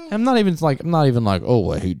move. I'm not even like,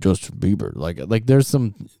 oh, I hate Justin Bieber. Like there's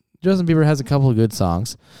some Justin Bieber has a couple of good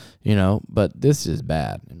songs, but this is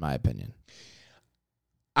bad in my opinion.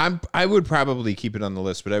 I would probably keep it on the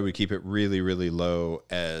list, but I would keep it really, really low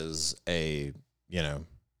as a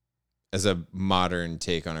modern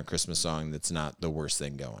take on a Christmas song that's not the worst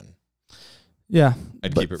thing going. Yeah.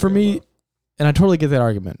 I'd but keep it for real me, low. and I totally get that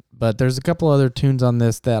argument, but there's a couple other tunes on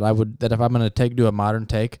this that if I'm going to do a modern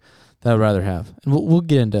take, that I'd rather have. And we'll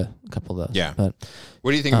get into a couple of those. Yeah. But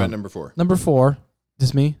What do you think about number 4? number 4,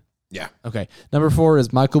 just me? Yeah. Okay. Number 4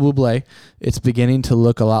 is Michael Bublé. It's beginning to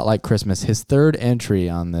look a lot like Christmas. His third entry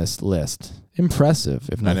on this list. Impressive,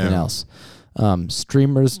 if nothing else.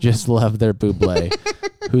 Streamers just love their Bublé,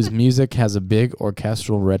 whose music has a big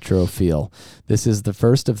orchestral retro feel. This is the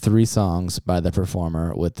first of 3 songs by the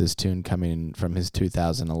performer, with this tune coming from his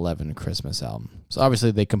 2011 Christmas album. So obviously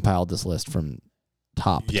they compiled this list from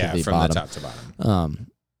top to the from bottom. the top to bottom.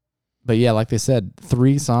 But yeah, like they said,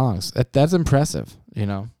 3 songs. That's impressive, you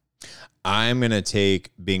know. I'm going to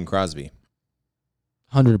take Bing Crosby.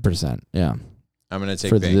 100%. Yeah. I'm going to take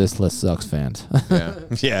for Bing. This List Sucks fans.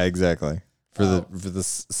 Yeah, exactly. For the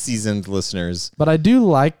seasoned listeners. But I do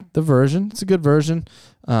like the version. It's a good version.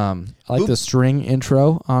 I like the string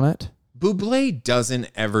intro on it. Bublé doesn't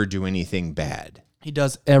ever do anything bad. He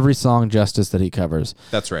does every song justice that he covers.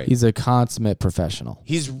 That's right. He's a consummate professional.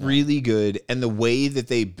 He's really good, and the way that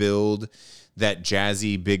they build that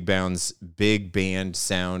jazzy big band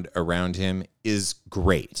sound around him is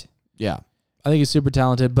great. Yeah, I think he's super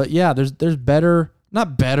talented. But yeah, there's better,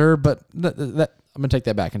 not better, but that I'm gonna take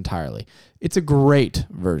that back entirely. It's a great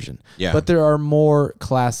version. Yeah, but there are more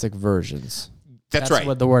classic versions. That's right.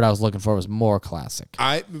 What the word I was looking for was more classic.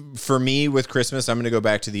 For me, with Christmas, I'm going to go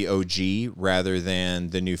back to the OG rather than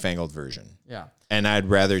the newfangled version. Yeah. And I'd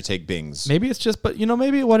rather take Bing's. Maybe it's just, but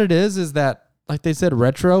maybe what it is that, like they said,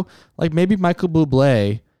 retro, like maybe Michael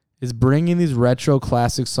Bublé is bringing these retro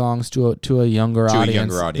classic songs to a younger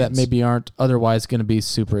audience that maybe aren't otherwise going to be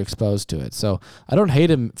super exposed to it. So I don't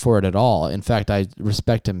hate him for it at all. In fact, I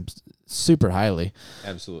respect him super highly.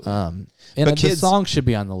 Absolutely. And but the song should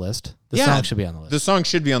be on the list. The song should be on the list. The song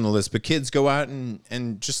should be on the list, but kids, go out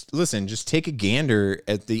and just listen. Just take a gander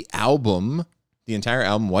at the album, the entire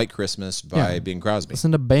album, White Christmas by Bing Crosby.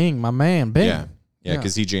 Listen to Bing, my man, Bing. Yeah,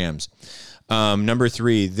 because he jams. Number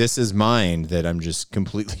 3, This Is Mine, that I'm just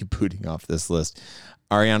completely booting off this list.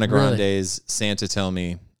 Ariana Grande's Santa Tell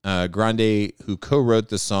Me. Grande, who co-wrote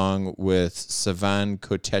the song with Savan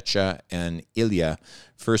Kotecha and Ilya,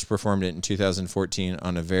 first performed it in 2014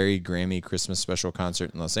 on a very Grammy Christmas special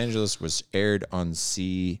concert in Los Angeles, was aired on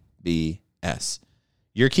CBS.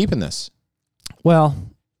 You're keeping this. Well,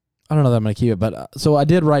 I don't know that I'm going to keep it, but so I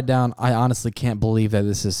did write down, I honestly can't believe that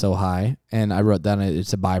this is so high, and I wrote down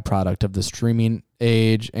it's a byproduct of the streaming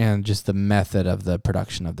age and just the method of the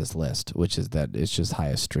production of this list, which is that it's just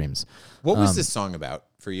highest streams. What was this song about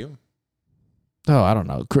for you? Oh, I don't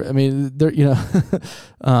know. I mean, there,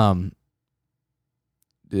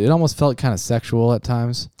 it almost felt kind of sexual at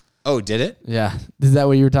times. Oh, did it? Yeah. Is that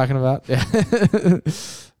what you were talking about? Yeah.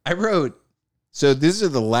 I wrote, so these are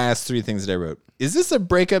the last 3 things that I wrote. Is this a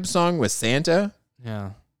breakup song with Santa?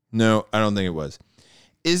 Yeah. No, I don't think it was.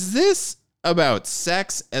 Is this about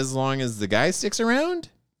sex as long as the guy sticks around?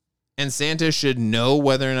 And Santa should know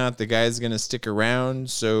whether or not the guy's going to stick around,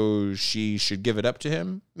 so she should give it up to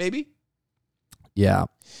him, maybe? Yeah.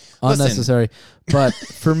 Unnecessary. But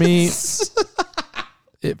for me,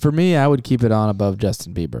 I would keep it on above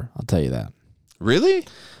Justin Bieber. I'll tell you that. Really?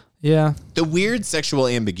 Yeah. The weird sexual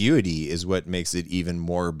ambiguity is what makes it even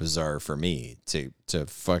more bizarre for me to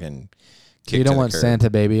fucking kick You don't to the want curb. Santa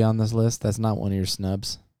Baby on this list? That's not one of your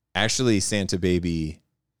snubs. Actually, Santa Baby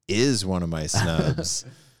is one of my snubs.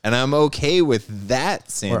 And I'm okay with that,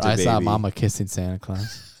 Santa Or I Baby. Saw Mama Kissing Santa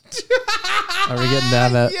Claus. Are we getting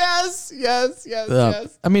down that? Yes.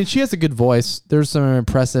 I mean, she has a good voice. There's some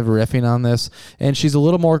impressive riffing on this, and she's a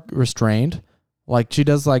little more restrained. She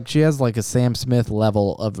has a Sam Smith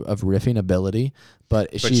level of riffing ability,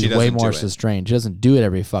 but she's way more restrained. She doesn't do it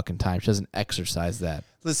every fucking time. She doesn't exercise that.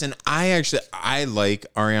 Listen, I like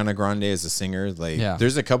Ariana Grande as a singer.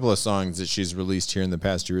 There's a couple of songs that she's released here in the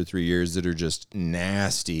past 2 or 3 years that are just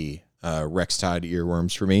nasty Rex Todd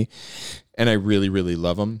earworms for me, and I really, really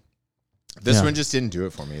love them. This one just didn't do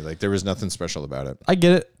it for me. There was nothing special about it. I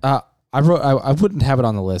get it. I wouldn't have it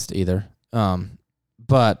on the list either.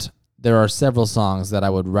 But there are several songs that I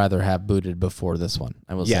would rather have booted before this one.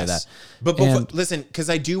 I will say that. But listen, because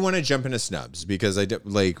I do want to jump into snubs because we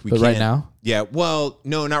can't right now. Yeah. Well,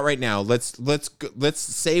 no, not right now. Let's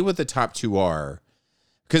say what the top 2 are,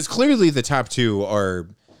 because clearly the top 2 are.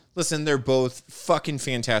 Listen, they're both fucking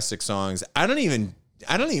fantastic songs. I don't even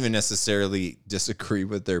necessarily disagree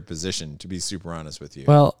with their position, to be super honest with you.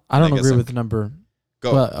 Well, I don't agree with the number.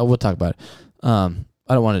 Go. Well, we'll talk about it.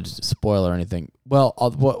 I don't want to spoil or anything. Well,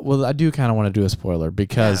 I do kind of want to do a spoiler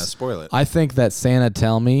because spoil it. I think that Santa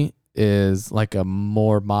Tell Me is like a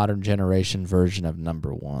more modern generation version of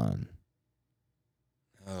number 1.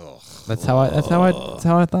 Oh, that's how I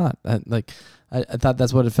thought. I thought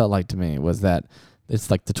that's what it felt like to me, was that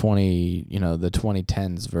it's like the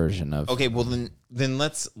 2010s version of. Okay, well then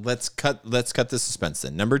let's cut the suspense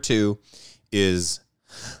then. Number 2 is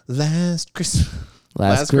Last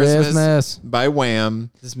Christmas by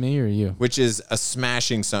Wham. Is this me or you? Which is a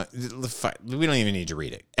smashing song. We don't even need to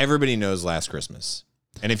read it. Everybody knows Last Christmas.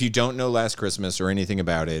 And if you don't know Last Christmas or anything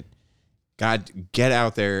about it, God, get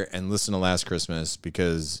out there and listen to Last Christmas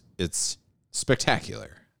because it's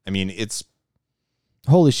spectacular. I mean, it's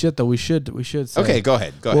Holy shit, though, we should say. Okay, go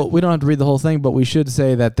ahead. Well, we don't have to read the whole thing, but we should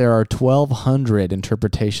say that there are 1,200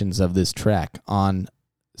 interpretations of this track on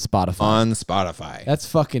Spotify. That's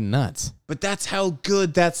fucking nuts. But that's how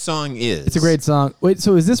good that song is. It's a great song. Wait,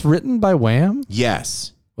 so is this written by Wham?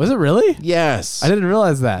 Yes. Was it really? Yes. I didn't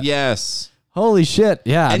realize that. Yes. Holy shit.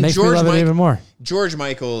 Yeah, And it makes me love it even more. George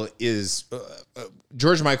Michael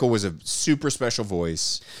was a super special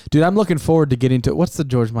voice. Dude, I'm looking forward to getting to... What's the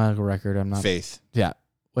George Michael record? I'm not... Faith. Yeah.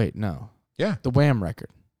 Wait, no. Yeah. The Wham record.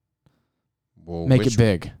 Well, Make It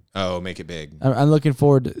Big. Oh, Make It Big. I'm looking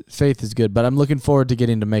forward to... Faith is good, but I'm looking forward to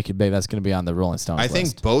getting to Make It Big. That's going to be on the Rolling Stones list. I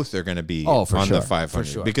think both are going to be for on sure. the 500. For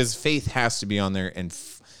sure. Because Faith has to be on there, and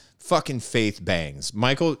fucking Faith bangs.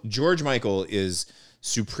 George Michael is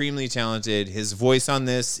supremely talented. His voice on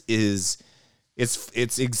this is...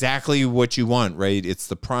 It's exactly what you want, right? It's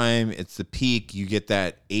the prime, it's the peak. You get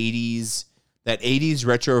that 80s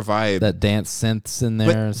retro vibe. That dance synths in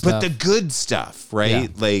there and stuff. But the good stuff, right? Yeah.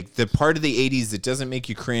 Like the part of the 80s that doesn't make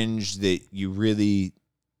you cringe, that you really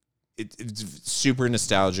it's super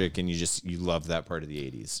nostalgic, and you love that part of the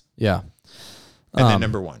 80s. Yeah. And then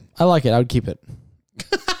number 1. I like it. I would keep it.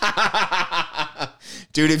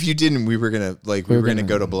 Dude, if you didn't, we were gonna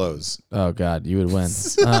go to blows. Oh God, you would win.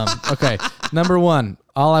 Okay, number 1.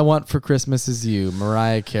 All I Want for Christmas Is You,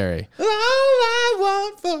 Mariah Carey. All I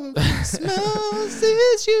want for Christmas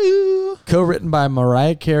is you. Co-written by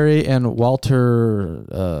Mariah Carey and Walter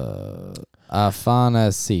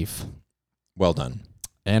Afanasieff. Well done.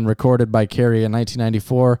 And recorded by Carey in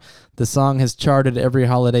 1994. The song has charted every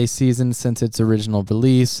holiday season since its original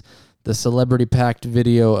release. The celebrity-packed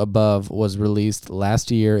video above was released last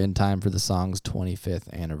year in time for the song's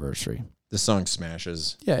 25th anniversary. The song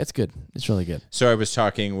smashes. Yeah, it's good. It's really good. So I was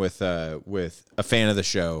talking with a fan of the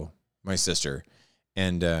show, my sister,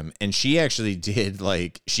 and she actually did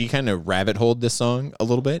she kind of rabbit holed this song a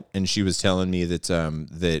little bit, and she was telling me that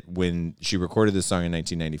that when she recorded this song in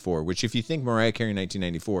 1994, which if you think Mariah Carey in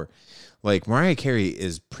 1994, Mariah Carey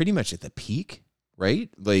is pretty much at the peak. Right?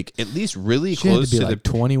 At least really she close had to to be the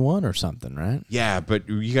 21 or something, right? Yeah, but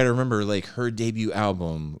you got to remember, her debut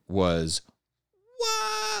album was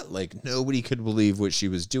what? Nobody could believe what she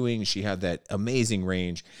was doing. She had that amazing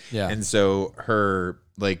range. Yeah. And so her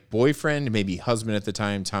boyfriend, maybe husband at the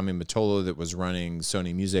time, Tommy Mottola, that was running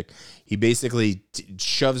Sony Music, he basically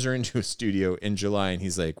shoves her into a studio in July, and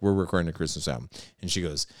he's like, "We're recording a Christmas album." And she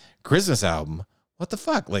goes, "Christmas album? What the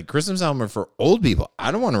fuck? Christmas album are for old people.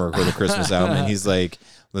 I don't want to record a Christmas album." And he's like,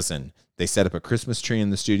 "Listen, they set up a Christmas tree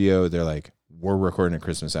in the studio. They're like, we're recording a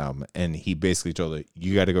Christmas album." And he basically told her,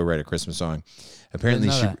 "You got to go write a Christmas song."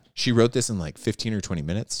 Apparently she wrote this in 15 or 20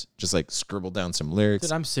 minutes, just scribbled down some lyrics.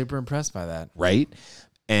 Dude, I'm super impressed by that. Right?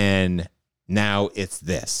 And now it's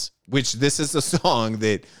this is a song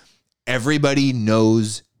that everybody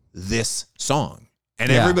knows this song.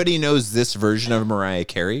 And everybody knows this version of Mariah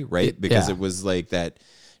Carey, right? Because it was that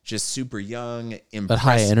just super young, but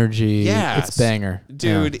high energy. Yeah, it's banger,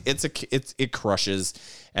 dude. Yeah. It crushes.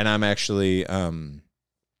 And I'm actually, I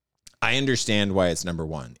understand why it's number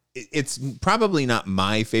 1. It's probably not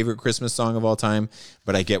my favorite Christmas song of all time,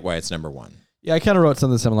 but I get why it's number 1. Yeah, I kind of wrote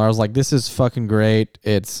something similar. I was like, this is fucking great.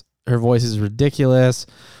 Her voice is ridiculous,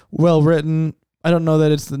 well written. I don't know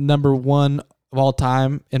that it's the number 1 of all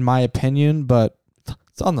time in my opinion, but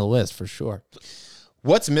it's on the list for sure.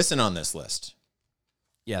 What's missing on this list?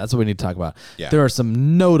 Yeah, that's what we need to talk about. Yeah. There are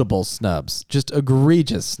some notable snubs, just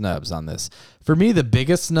egregious snubs on this. For me, the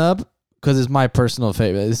biggest snub, because it's my personal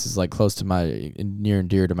favorite, this is close to near and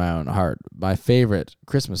dear to my own heart. My favorite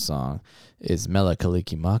Christmas song is Mele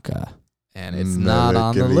Kalikimaka. And it's not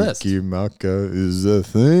on the list. Kalikimaka is a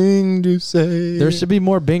thing to say. There should be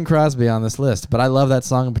more Bing Crosby on this list, but I love that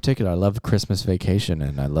song in particular. I love Christmas Vacation,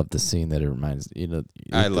 and I love the scene that it reminds.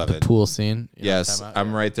 I love the pool scene. Yes,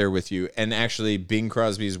 I'm right there with you. And actually, Bing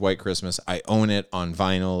Crosby's White Christmas, I own it on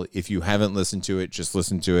vinyl. If you haven't listened to it, just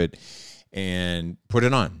listen to it and put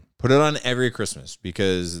it on. Put it on every Christmas,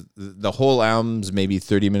 because the whole album's maybe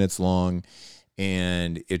 30 minutes long,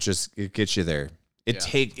 and it gets you there.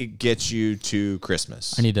 It gets you to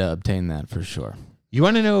Christmas. I need to obtain that for sure. You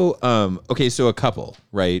want to know? Okay, so a couple,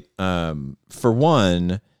 right? For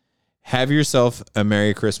one, Have Yourself a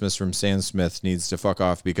Merry Christmas from Sam Smith needs to fuck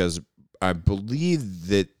off, because I believe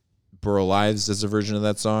that Burl Ives does a version of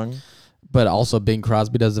that song. But also Bing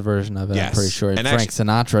Crosby does a version of it, yes. I'm pretty sure. And Frank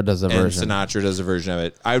Sinatra does a version. And Sinatra does a version of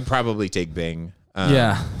it. I would probably take Bing.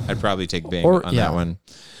 Yeah. I'd probably take Bing on that one.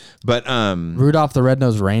 But Rudolph the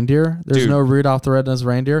Red-Nosed Reindeer. There's no Rudolph the Red-Nosed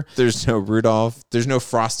Reindeer. There's no Rudolph. There's no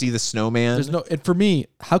Frosty the Snowman. There's no. And for me,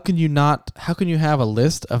 how can you have a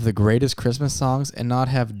list of the greatest Christmas songs and not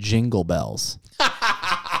have Jingle Bells?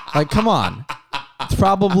 Like, come on. It's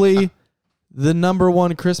probably the number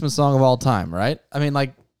one Christmas song of all time, right? I mean,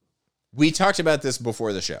 like, we talked about this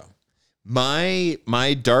before the show. My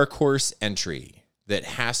dark horse entry that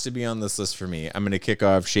has to be on this list for me. I'm going to kick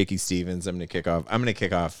off Shaky Stevens. I'm going to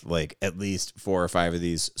kick off like at least 4 or 5 of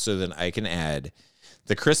these so that I can add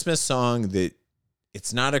the Christmas song that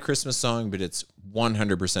it's not a Christmas song, but it's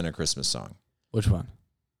 100% a Christmas song. which one?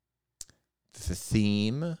 The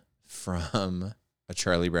theme from A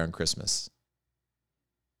Charlie Brown Christmas.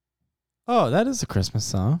 Oh, that is a Christmas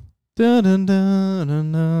song. Dun, dun, dun,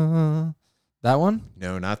 dun, dun. That one?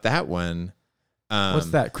 No, not that one. What's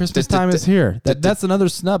that? Christmas Time is Here. That's another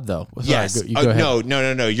snub, though. Sorry, Yes. you go ahead.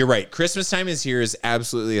 No. You're right. Christmas Time is Here is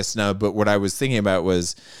absolutely a snub. But what I was thinking about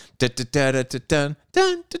was the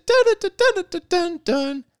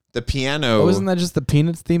piano. Oh, isn't that just the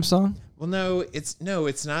Peanuts theme song? Well, no, it's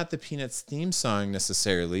not the Peanuts theme song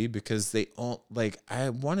necessarily because they all I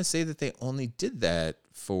want to say that they only did that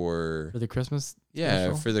for the Christmas special?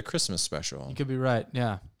 special? For the Christmas special. You could be right,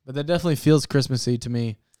 yeah. But that definitely feels Christmassy to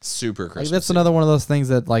me. Super Like, Christmas. that's another one of those things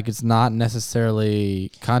that it's not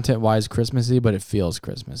necessarily content-wise Christmassy, but it feels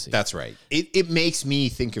Christmassy. That's right. It makes me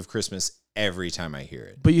think of Christmas every time I hear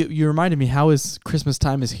it. But you reminded me, how is Christmas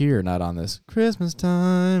Time is Here not on this? Christmas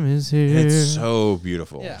Time is Here. And it's so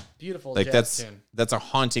beautiful. Yeah, beautiful Like jazz tune. that's a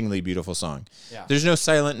hauntingly beautiful song. Yeah. There's no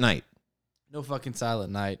Silent Night, No fucking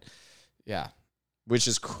Silent Night. Yeah. which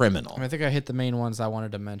is criminal. I think I hit the main ones I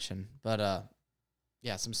wanted to mention. But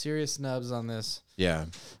yeah, some serious snubs on this. Yeah.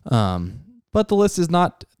 But the list is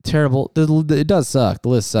not terrible. It does suck. The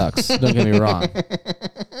list sucks. Don't get me wrong.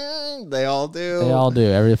 They all do. They all do.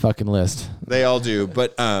 Every fucking list. They all do.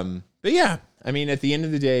 But yeah, I mean, at the end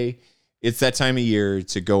of the day, it's that time of year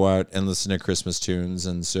to go out and listen to Christmas tunes.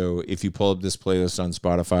 And so if you pull up this playlist on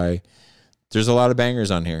Spotify, there's a lot of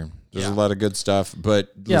bangers on here. There's a lot of good stuff.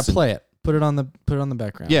 But listen, play it. Put it on the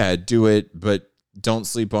background. yeah, do it. But don't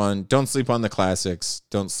sleep on the classics.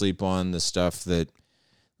 Don't sleep on the stuff that,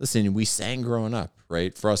 listen, we sang growing up,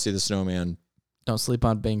 right? Frosty the Snowman, Don't sleep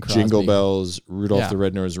on Bing Crosby. Jingle Bells, Rudolph Yeah. the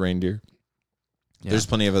Red-Nosed Reindeer. Yeah. There's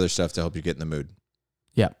plenty of other stuff to help you get in the mood.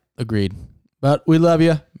 Yeah, agreed. But we love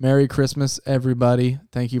you. Merry Christmas, everybody.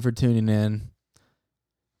 Thank you for tuning in.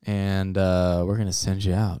 And we're going to send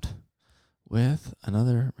you out with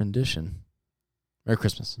another rendition. Merry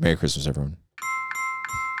Christmas. Merry Christmas, everyone.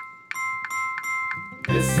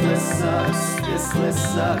 This list sucks. This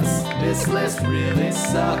list sucks. This list really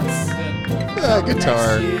sucks.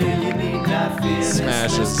 Guitar. Next year, you need not fear.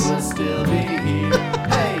 Smashes. This list will still be here.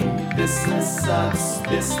 Hey, this list sucks.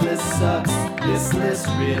 This list sucks. This list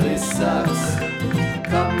really sucks.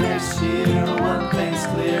 Come next year, one thing's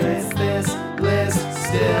clear is this list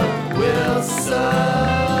still will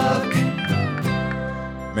suck.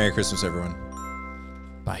 Merry Christmas, everyone.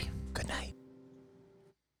 Bye.